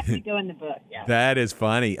 it'll actually go in the book. Yeah. That is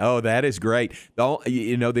funny. Oh, that is great.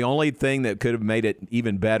 The only thing that could have made it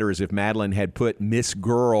even better is if Madeline had put Miss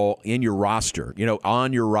Girl in your roster,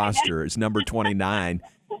 on your roster as number 29.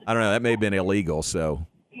 I don't know. That may have been illegal, so.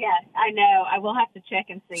 Yeah, I know. I will have to check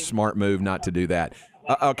and see. Smart move not to do that.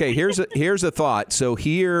 Okay, here's a thought. So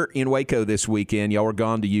here in Waco this weekend, y'all were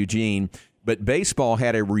gone to Eugene, but baseball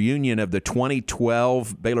had a reunion of the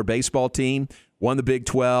 2012 Baylor baseball team. Won the Big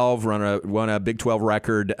 12, won a Big 12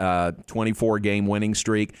 record, 24-game winning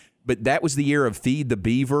streak. But that was the year of Feed the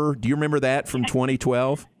Beaver. Do you remember that from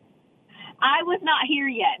 2012? I was not here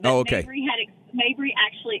yet. But okay. Mabry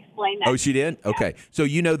actually explained that. Oh, she did? Okay. So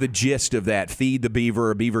you know the gist of that. Feed the Beaver.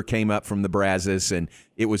 A beaver came up from the Brazos, and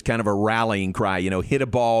it was kind of a rallying cry. Hit a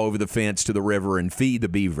ball over the fence to the river and feed the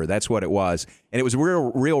beaver. That's what it was. And it was a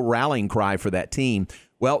real rallying cry for that team.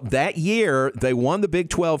 Well, that year, they won the Big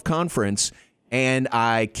 12 Conference, and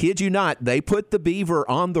I kid you not, they put the beaver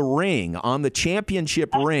on the ring, on the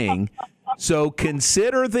championship ring. So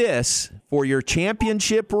consider this for your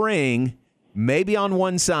championship ring. Maybe on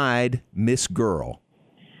one side, Miss Girl.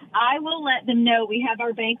 I will let them know we have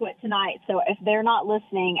our banquet tonight. So if they're not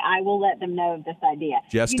listening, I will let them know of this idea.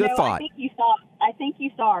 Just a thought. I think you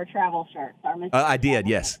saw our travel shirts. I did.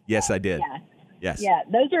 Yes, I did. Yeah. Yes. Yeah,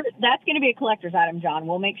 that's going to be a collector's item, John.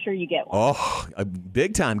 We'll make sure you get one. Oh, a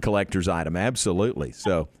big-time collector's item, absolutely.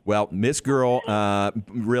 So, well, Miss Girl,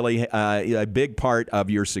 really a big part of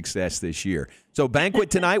your success this year. So, banquet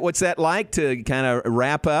tonight, what's that like to kind of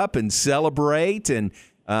wrap up and celebrate? And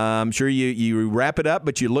I'm sure you wrap it up,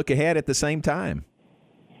 but you look ahead at the same time.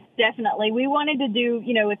 Definitely. We wanted to do,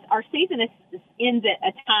 it's our season ends at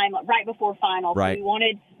a time right before finals. Right. So we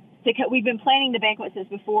wanted we've been planning the banquet since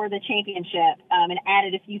before the championship and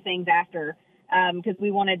added a few things after because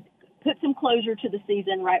we wanted to put some closure to the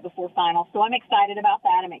season right before finals. So I'm excited about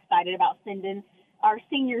that. I'm excited about sending our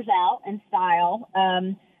seniors out in style.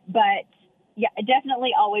 But, yeah,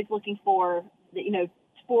 definitely always looking forward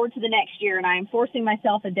to the next year. And I am forcing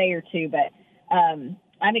myself a day or two. But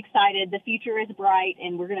I'm excited. The future is bright,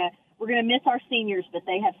 and we're gonna miss our seniors, but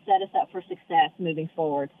they have set us up for success moving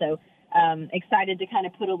forward. So excited to kind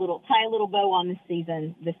of tie a little bow on this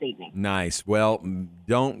season this evening. Nice. Well,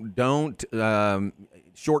 don't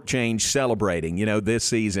shortchange celebrating, this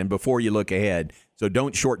season before you look ahead. So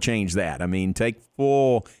don't shortchange that. I mean, take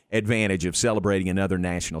full advantage of celebrating another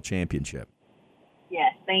national championship.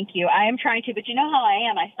 Yes, thank you. I am trying to, but you know how I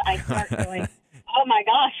am. I start going, oh my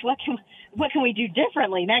gosh, what can we do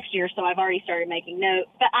differently next year? So I've already started making notes.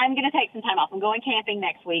 But I'm going to take some time off. I'm going camping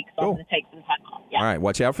next week, so I'm going to take some time off. Yeah. All right,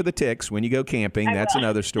 watch out for the ticks when you go camping. That's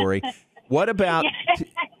another story. What about?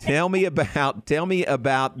 Tell me about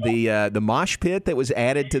the mosh pit that was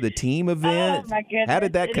added to the team event. Oh my goodness! How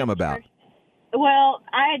did that come about? Well,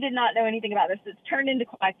 I did not know anything about this. It's turned into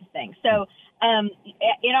quite the thing. So,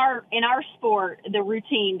 in our sport, the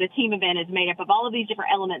routine, the team event is made up of all of these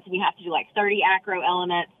different elements, and you have to do like 30 acro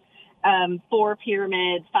elements, 4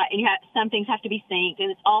 pyramids, 5, and some things have to be synced, and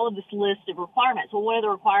it's all of this list of requirements. Well, one of the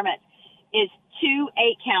requirements is 2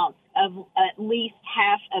 8 counts of at least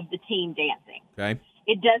half of the team dancing. Okay.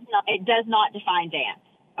 It does not define dance.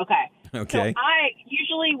 Okay. Okay. So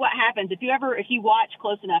usually what happens if you watch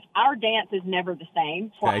close enough, our dance is never the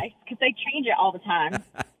same twice because they change it all the time,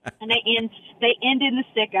 and they end in the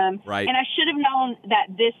stickum. Right. And I should have known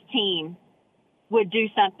that this team would do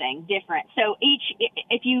something different. So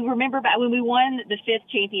if you remember back when we won the 5th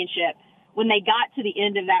championship, when they got to the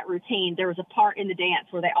end of that routine, there was a part in the dance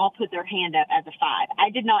where they all put their hand up as a 5. I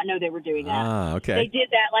did not know they were doing that. Ah, okay. They did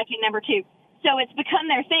that like in number 2. So it's become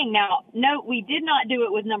their thing. Now, no, we did not do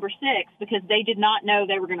it with number 6 because they did not know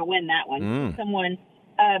they were going to win that one. Someone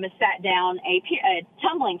sat down a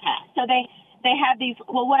tumbling pass. So they have these.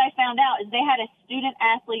 Well, what I found out is they had a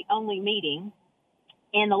student-athlete only meeting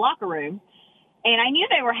in the locker room, and I knew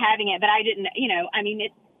they were having it, but I didn't.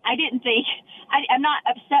 I didn't think. I'm not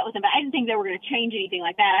upset with them, but I didn't think they were going to change anything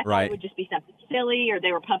like that. I thought it would just be something silly, or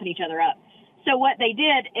they were pumping each other up. So what they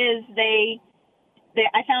did is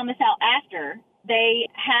I found this out after, they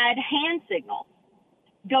had hand signals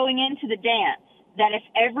going into the dance that if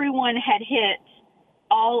everyone had hit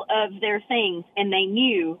all of their things and they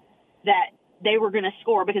knew that they were going to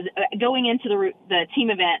score, because going into the team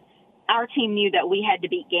event, our team knew that we had to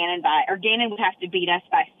beat Gannon Gannon would have to beat us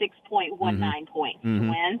by 6.19 points to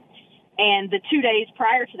win. And the 2 days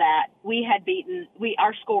prior to that, we had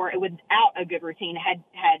our score without a good routine had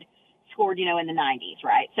scored, in the 90s,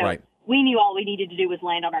 right? So we knew all we needed to do was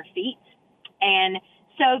land on our feet. And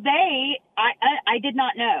so I did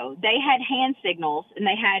not know. They had hand signals, and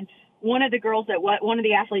they had one of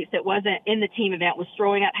the athletes that wasn't in the team event was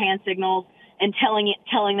throwing up hand signals and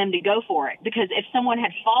telling them to go for it, because if someone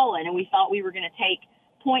had fallen and we thought we were going to take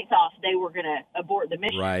points off, they were going to abort the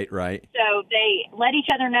mission. Right. So they let each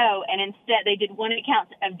other know, and instead they did one account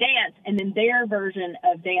of dance, and then their version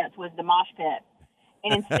of dance was the mosh pit.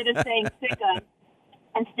 And instead of saying sick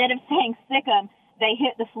 'em, they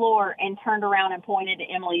hit the floor and turned around and pointed to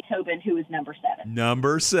Emily Tobin, who was number 7.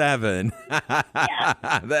 Number 7.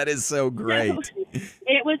 Yeah. That is so great.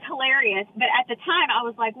 It was hilarious. But at the time, I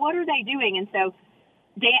was like, what are they doing? And so,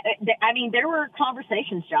 there were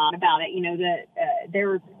conversations, John, about it.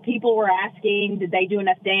 People were asking, did they do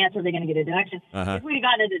enough dance? Are they going to get a deduction? If we'd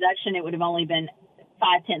gotten a deduction, it would have only been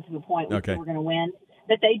 0.5 of a point. We were going to win.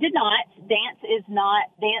 But they did not. Dance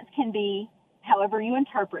can be however you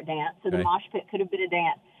interpret dance. So the mosh pit could have been a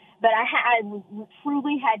dance. But I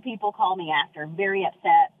truly had people call me after, very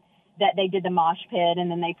upset that they did the mosh pit and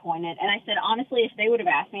then they pointed. And I said, honestly, if they would have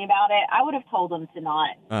asked me about it, I would have told them to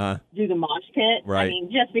not do the mosh pit. Right. I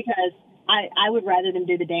mean, just because I would rather them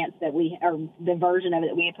do the dance or the version of it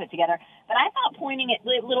that we had put together. But I thought pointing at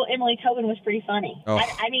little Emily Tobin was pretty funny. Oh.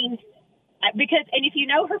 Because if you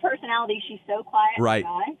know her personality, she's so quiet. Right.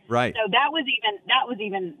 Right. So that was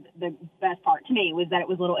even the best part to me, was that it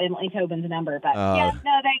was little Emily Tobin's number. But I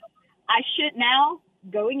should now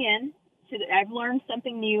going in. I've learned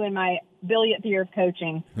something new in my billionth year of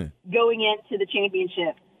coaching. Going into the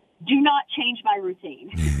championship, do not change my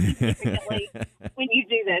routine significantly when you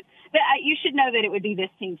do this. But you should know that it would be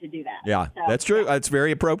this team to do that. Yeah, so, that's true. That's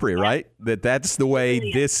very appropriate, right? That's the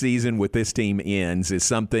way this season with this team ends, is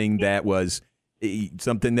something that was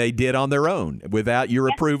something they did on their own, without your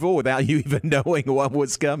approval, without you even knowing what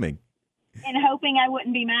was coming. And hoping I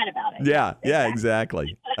wouldn't be mad about it. Yeah,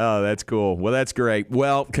 exactly. Oh, that's cool. Well, that's great.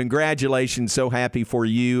 Well, congratulations. So happy for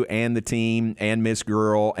you and the team and Miss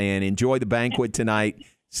Girl, and enjoy the banquet tonight.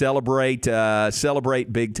 Celebrate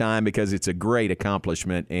big time, because it's a great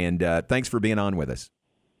accomplishment. And thanks for being on with us.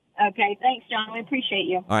 Okay, thanks, John. We appreciate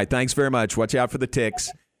you. All right, thanks very much. Watch out for the ticks.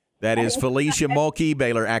 That is Felicia Mulkey,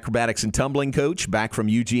 Baylor acrobatics and tumbling coach, back from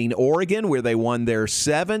Eugene, Oregon, where they won their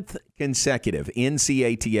 7th consecutive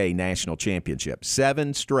NCATA national championship.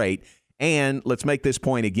 7 straight. And let's make this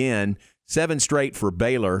point again, 7 straight for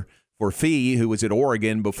Baylor. For Fee, who was at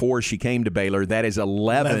Oregon before she came to Baylor, that is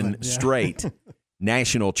 11 straight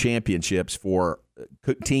national championships for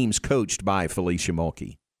teams coached by Felicia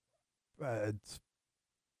Mulkey. It's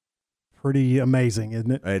pretty amazing,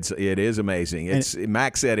 isn't it? It is amazing.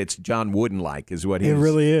 Max said it's John Wooden-like, is what he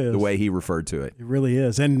really is. The way he referred to it. It really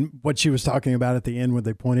is. And what she was talking about at the end when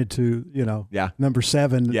they pointed to, number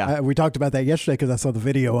 7. Yeah. We talked about that yesterday because I saw the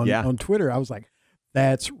video on Twitter. I was like,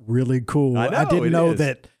 that's really cool. I didn't know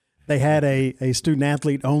that they had a student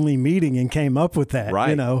athlete only meeting and came up with that.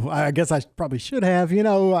 Right. I guess I probably should have.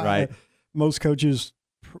 Right. Most coaches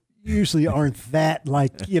usually aren't that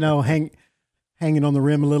hanging on the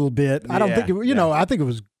rim a little bit. I don't think I think it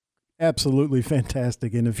was absolutely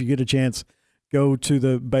fantastic. And if you get a chance, go to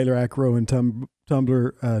the Baylor Acro and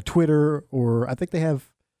Tumblr, Twitter, or I think they have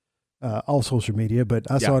all social media, but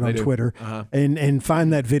I saw it on Twitter, and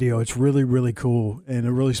find that video. It's really, really cool and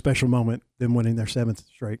a really special moment, them winning their 7th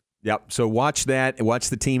straight. Yep. So watch that.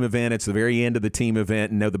 Watch the team event. It's the very end of the team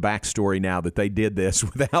event, and know the backstory now that they did this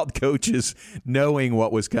without coaches knowing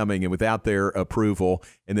what was coming and without their approval.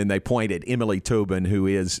 And then they point at Emily Tobin, who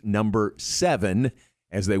is number 7,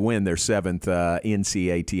 as they win their 7th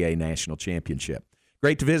NCATA national championship.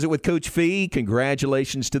 Great to visit with Coach Fee.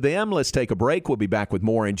 Congratulations to them. Let's take a break. We'll be back with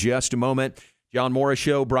more in just a moment. John Morris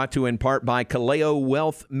Show brought to you in part by Kaleo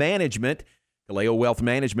Wealth Management. Kaleo Wealth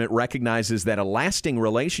Management recognizes that a lasting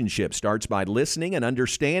relationship starts by listening and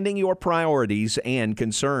understanding your priorities and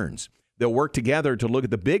concerns. They'll work together to look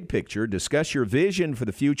at the big picture, discuss your vision for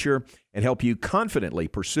the future, and help you confidently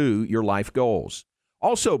pursue your life goals.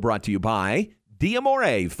 Also brought to you by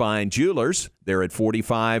D'Amore Fine Jewelers. They're at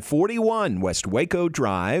 4541 West Waco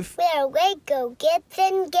Drive, where Waco gets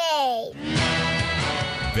engaged.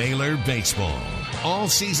 Baylor baseball all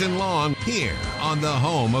season long here on the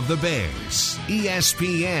home of the Bears,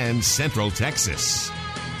 ESPN Central Texas.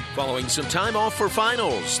 Following some time off for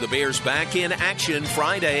finals, the Bears back in action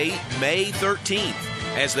Friday, May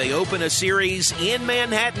 13th, as they open a series in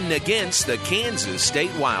Manhattan against the Kansas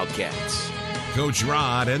State Wildcats. Coach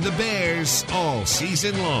Rod and the Bears all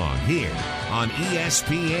season long here on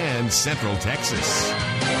ESPN Central Texas.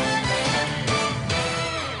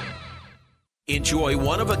 Enjoy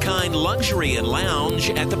one-of-a-kind luxury and lounge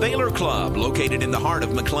at the Baylor Club, located in the heart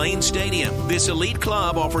of McLean Stadium. This elite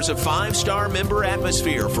club offers a 5-star member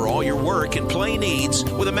atmosphere for all your work and play needs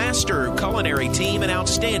with a master culinary team and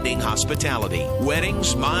outstanding hospitality.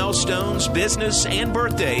 Weddings, milestones, business, and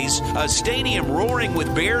birthdays. A stadium roaring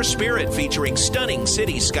with Bear spirit featuring stunning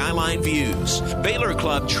city skyline views. Baylor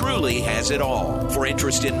Club truly has it all. For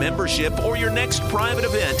interest in membership or your next private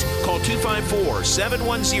event, call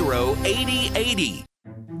 254-710-8080.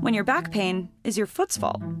 When your back pain is your foot's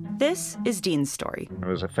fault, this is Dean's story. It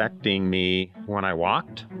was affecting me when I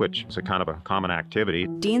walked, which is a kind of a common activity.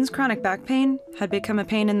 Dean's chronic back pain had become a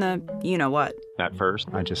pain in the you-know-what. At first,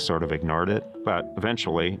 I just sort of ignored it, but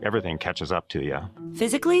eventually everything catches up to you.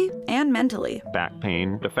 Physically and mentally. Back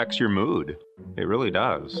pain affects your mood. It really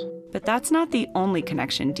does. But that's not the only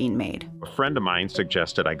connection Dean made. A friend of mine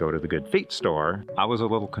suggested I go to the Good Feet store. I was a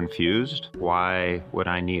little confused. Why would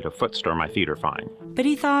I need a foot store? My feet are fine. But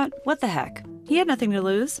he thought, what the heck? He had nothing to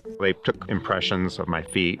lose. They took impressions of my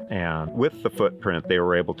feet, and with the footprint, they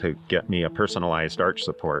were able to get me a personalized arch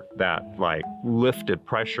support that, lifted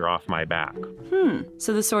pressure off my back.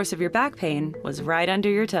 So the source of your back pain was right under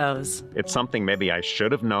your toes. It's something maybe I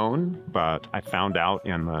should have known, but I found out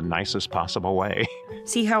in the nicest possible way.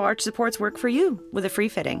 See how arch supports work for you with a free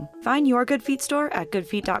fitting. Find your Good Feet store at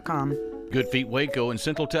goodfeet.com. Good Feet Waco in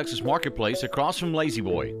Central Texas Marketplace across from Lazy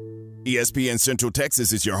Boy. ESPN Central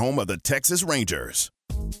Texas is your home of the Texas Rangers.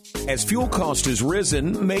 As fuel cost has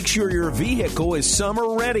risen, make sure your vehicle is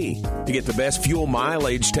summer ready. To get the best fuel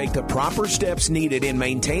mileage, take the proper steps needed in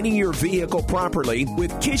maintaining your vehicle properly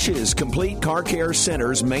with Kish's Complete Car Care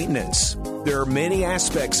Center's maintenance. There are many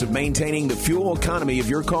aspects of maintaining the fuel economy of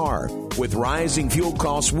your car. With rising fuel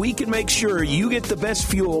costs, we can make sure you get the best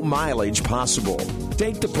fuel mileage possible.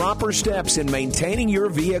 Take the proper steps in maintaining your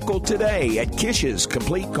vehicle today at Kish's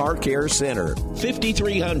Complete Car Care Center,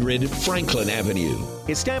 5300 Franklin Avenue.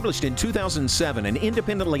 Established in 2007 and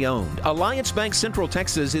independently owned, Alliance Bank Central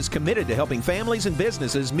Texas is committed to helping families and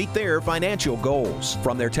businesses meet their financial goals.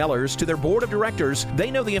 From their tellers to their board of directors, they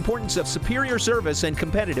know the importance of superior service and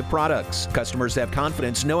competitive products. Customers have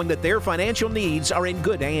confidence knowing that their financial needs are in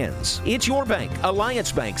good hands. It's your bank,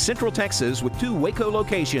 Alliance Bank Central Texas, with 2 Waco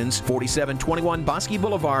locations, 4721 Bosque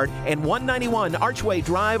Boulevard and 191 Archway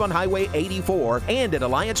Drive on Highway 84, and at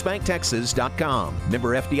AllianceBankTexas.com.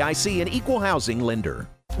 Member FDIC, an equal housing lender.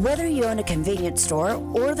 Whether you own a convenience store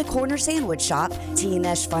or the corner sandwich shop,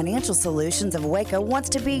 T&S Financial Solutions of Waco wants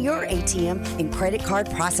to be your ATM and credit card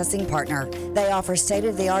processing partner. They offer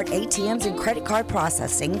state-of-the-art ATMs and credit card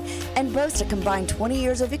processing and boast a combined 20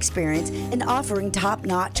 years of experience in offering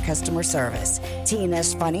top-notch customer service.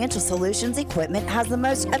 T&S Financial Solutions equipment has the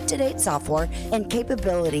most up-to-date software and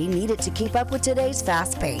capability needed to keep up with today's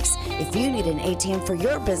fast pace. If you need an ATM for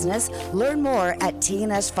your business, learn more at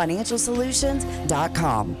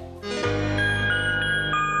tnsfinancialsolutions.com.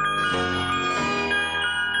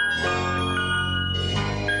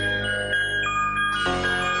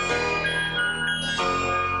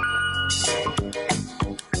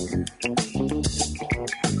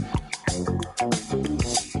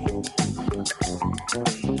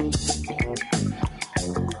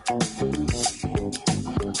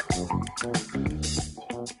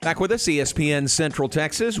 Back with us, ESPN Central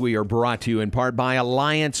Texas. We are brought to you in part by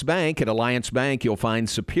Alliance Bank. At Alliance Bank, you'll find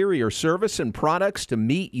superior service and products to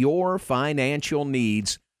meet your financial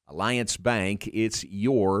needs. Alliance Bank, it's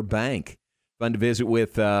your bank. Fun to visit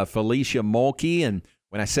with Felicia Mulkey. And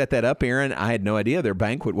when I set that up, Aaron, I had no idea their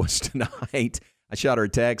banquet was tonight. I shot her a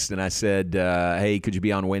text and I said, hey, could you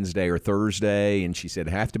be on Wednesday or Thursday? And she said,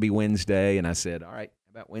 have to be Wednesday. And I said, all right,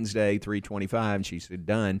 how about Wednesday, 3:25? And she said,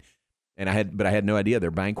 done. And I had no idea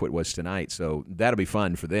their banquet was tonight. So that'll be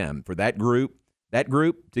fun for them, for that group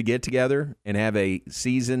to get together and have a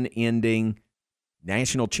season-ending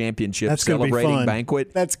national championship celebrating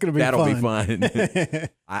banquet. That's going to be That'll fun. Be fun.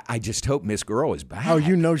 I just hope Miss Girl is back.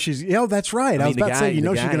 Oh, she's. Yeah, that's right. I was about to say, she's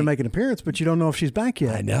going to make an appearance, but you don't know if she's back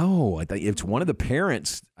yet. I know. I think it's one of the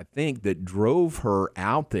parents, I think, that drove her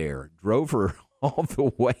out there, drove her all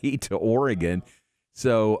the way to Oregon.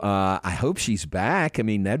 So I hope she's back. I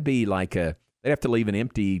mean, that'd be like they'd have to leave an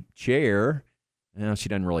empty chair. No, she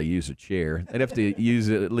doesn't really use a chair. They'd have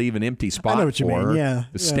to leave an empty spot for her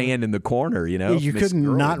to stand in the corner, you know. You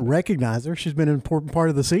couldn't not recognize her. She's been an important part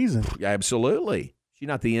of the season. Absolutely. She's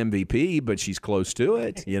not the MVP, but she's close to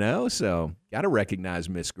it, you know. So got to recognize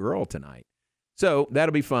Miss Girl tonight. So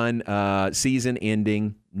that'll be fun.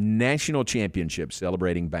 Season-ending national championship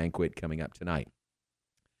celebrating banquet coming up tonight.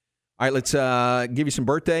 All right, let's give you some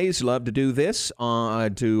birthdays. Love to do this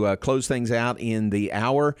to close things out in the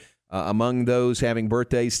hour. Among those having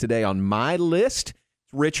birthdays today on my list,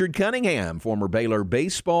 Richard Cunningham, former Baylor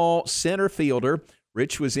baseball center fielder.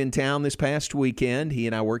 Rich was in town this past weekend. He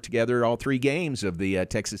and I worked together all 3 games of the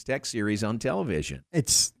Texas Tech series on television.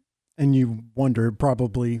 And you wonder, it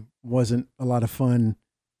probably wasn't a lot of fun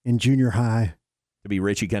in junior high. To be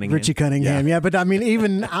Richie Cunningham? Richie Cunningham, yeah. But, I mean,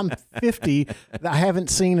 even I'm 50. I haven't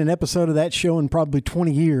seen an episode of that show in probably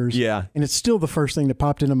 20 years. Yeah. And it's still the first thing that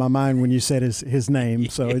popped into my mind when you said his name.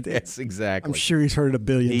 So yes, exactly. I'm sure he's heard it a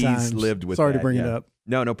billion times. He's lived with Sorry that, to bring it up.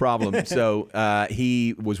 No problem. So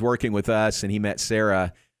he was working with us, and he met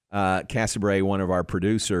Sarah Casabray, one of our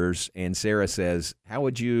producers, and Sarah says, how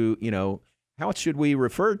would how should we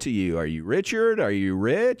refer to you? Are you Richard? Are you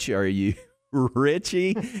Rich? Are you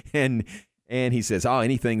Richie? And he says,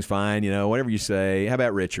 anything's fine, whatever you say. How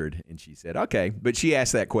about Richard? And she said, okay. But she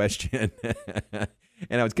asked that question,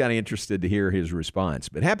 and I was kind of interested to hear his response.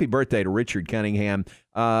 But happy birthday to Richard Cunningham.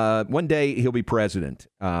 One day he'll be president.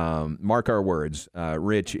 Mark our words.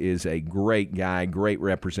 Rich is a great guy, great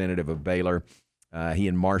representative of Baylor. He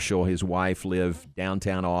and Marshall, his wife, live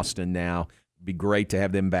downtown Austin now. It'd be great to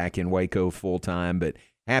have them back in Waco full time. But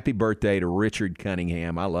happy birthday to Richard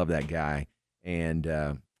Cunningham. I love that guy.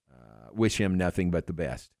 And wish him nothing but the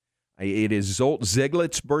best. It is Zolt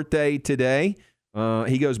Ziglet's birthday today.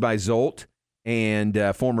 He goes by Zolt, and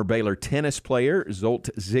former Baylor tennis player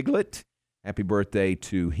Zolt Ziglet. Happy birthday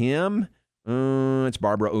to him. It's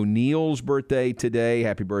Barbara O'Neill's birthday today.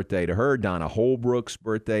 Happy birthday to her. Donna Holbrook's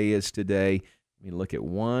birthday is today. Let me look at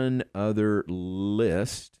one other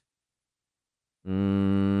list.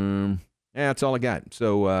 Yeah, that's all I got.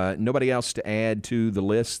 So nobody else to add to the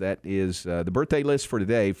list. That is the birthday list for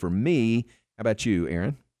today. For me, how about you,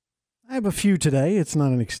 Aaron? I have a few today. It's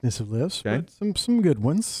not an extensive list, but some good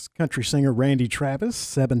ones. Country singer Randy Travis,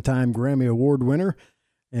 7-time Grammy Award winner,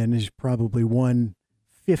 and he's probably won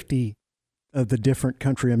 50 of the different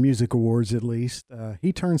country and music awards at least.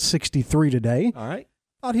 He turned 63 today. All right.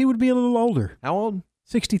 Thought he would be a little older. How old?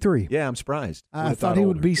 63. Yeah, I'm surprised. I thought he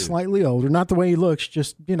would be slightly older. Not the way he looks,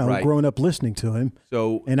 just, growing up listening to him.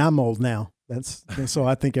 And I'm old now. So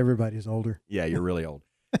I think everybody's older. Yeah, you're really old.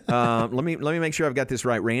 Let me make sure I've got this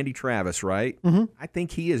right. Randy Travis, right? Mm-hmm. I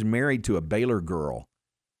think he is married to a Baylor girl.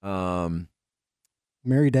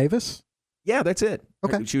 Mary Davis? Yeah, that's it.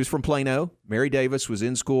 Okay. She was from Plano. Mary Davis was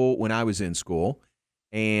in school when I was in school.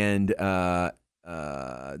 And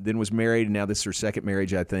then was married, and now this is her second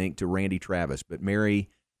marriage, I think, to Randy Travis. But Mary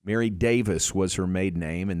Davis was her maiden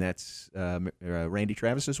name, and that's Randy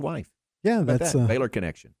Travis's wife. Yeah, that's Baylor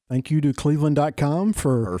connection. Thank you to Cleveland.com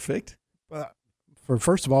for perfect. For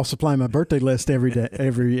first of all, supplying my birthday list every day,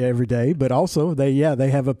 every day. But also they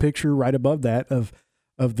have a picture right above that of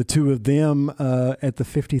the two of them at the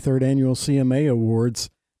 53rd annual CMA Awards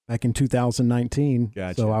back in 2019.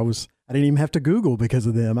 Gotcha. So I didn't even have to Google because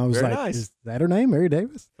of them. I was Very like, nice. Is that her name, Mary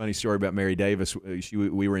Davis? Funny story about Mary Davis.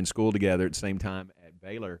 We were in school together at the same time at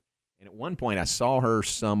Baylor. And at one point I saw her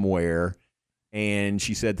somewhere, and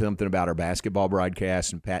she said something about our basketball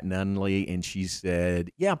broadcast and Pat Nunley. And she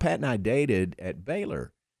said, yeah, Pat and I dated at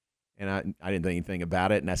Baylor. And I didn't think anything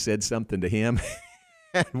about it. And I said something to him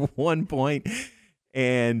at one point.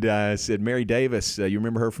 And I said, Mary Davis, you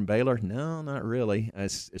remember her from Baylor? No, not really. I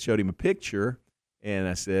showed him a picture. And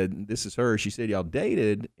I said, this is her. She said, y'all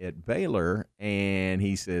dated at Baylor. And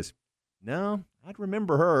he says, no, I'd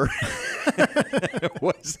remember her.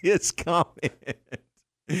 Was his comment.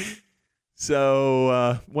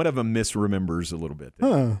 So one of them misremembers a little bit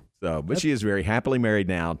there. Huh. But she is very happily married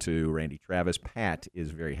now to Randy Travis. Pat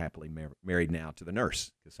is very happily married now to the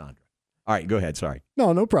nurse, Cassandra. All right, go ahead. Sorry.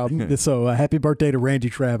 No problem. So happy birthday to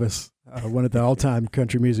Randy Travis, one of the all-time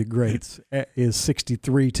country music greats, is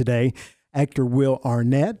 63 today. Actor Will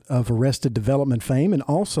Arnett of Arrested Development fame, and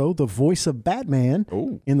also the voice of Batman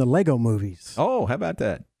in the Lego movies. Oh, how about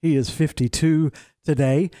that? He is 52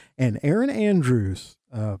 today. And Erin Andrews,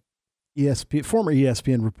 former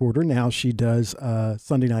ESPN reporter, now she does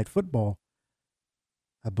Sunday Night Football,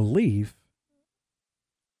 I believe.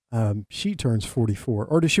 She turns 44.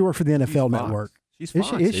 Or does she work for the NFL Network? She's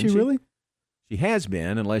Fox. Is she really? She has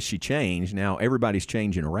been, unless she changed. Now everybody's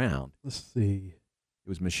changing around. Let's see. It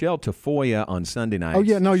was Michelle Tafoya on Sunday night. Oh,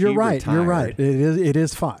 yeah, no, you're right. Retired. You're right. It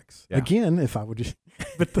is Fox. Yeah. Again, if I would just,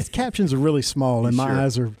 but the captions are really small and my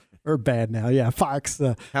eyes are bad now. Yeah, Fox.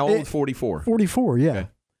 How old? 44. 44, yeah.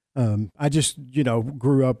 Okay. I just,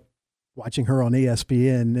 grew up watching her on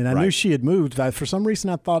ESPN, and I knew she had moved. For some reason,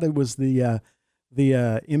 I thought it was the the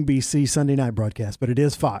NBC Sunday night broadcast, but it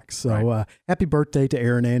is Fox. So happy birthday to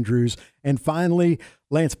Aaron Andrews. And finally,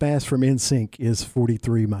 Lance Bass from NSYNC is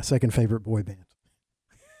 43, my second favorite boy band.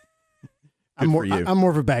 I'm more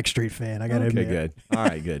of a Backstreet fan, I got to admit. Okay, good. All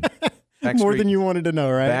right, good. More than you wanted to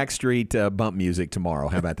know, right? Backstreet bump music tomorrow.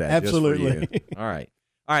 How about that? Absolutely. Just for you. All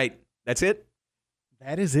right. That's it?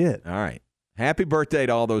 That is it. All right. Happy birthday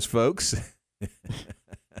to all those folks.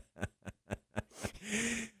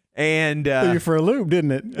 And threw you for a loop,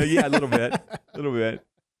 didn't it? Yeah, a little bit.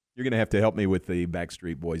 You're going to have to help me with the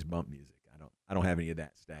Backstreet Boys bump music. I don't have any of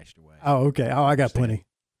that stashed away. Oh, okay. Oh, I got plenty.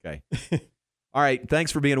 Okay. All right.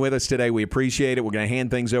 Thanks for being with us today. We appreciate it. We're going to hand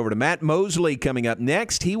things over to Matt Mosley coming up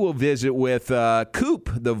next. He will visit with Coop,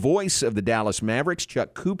 the voice of the Dallas Mavericks.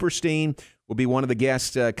 Chuck Cooperstein will be one of the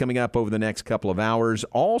guests coming up over the next couple of hours.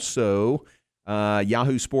 Also,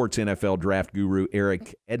 Yahoo Sports NFL draft guru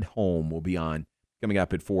Eric Edholm will be on coming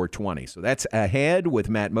up at 4:20. So that's ahead with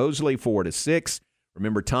Matt Mosley, 4 to 6.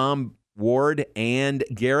 Remember, Tom Ward and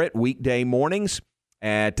Garrett weekday mornings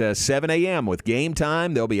at 7 a.m. with Game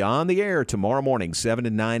Time. They'll be on the air tomorrow morning, 7 to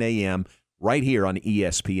 9 a.m., right here on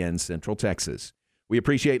ESPN Central Texas. We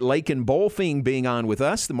appreciate Lakin Bolfing being on with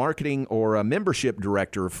us, the marketing or membership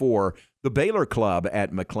director for the Baylor Club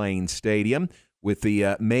at McLean Stadium, with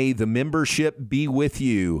the May the Membership Be With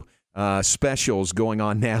You specials going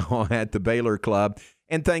on now at the Baylor Club.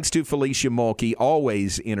 And thanks to Felicia Mulkey,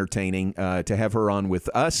 always entertaining to have her on with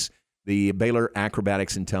us, the Baylor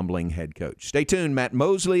Acrobatics and Tumbling head coach. Stay tuned. Matt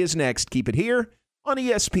Mosley is next. Keep it here on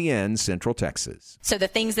ESPN Central Texas. So the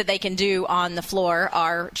things that they can do on the floor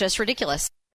are just ridiculous.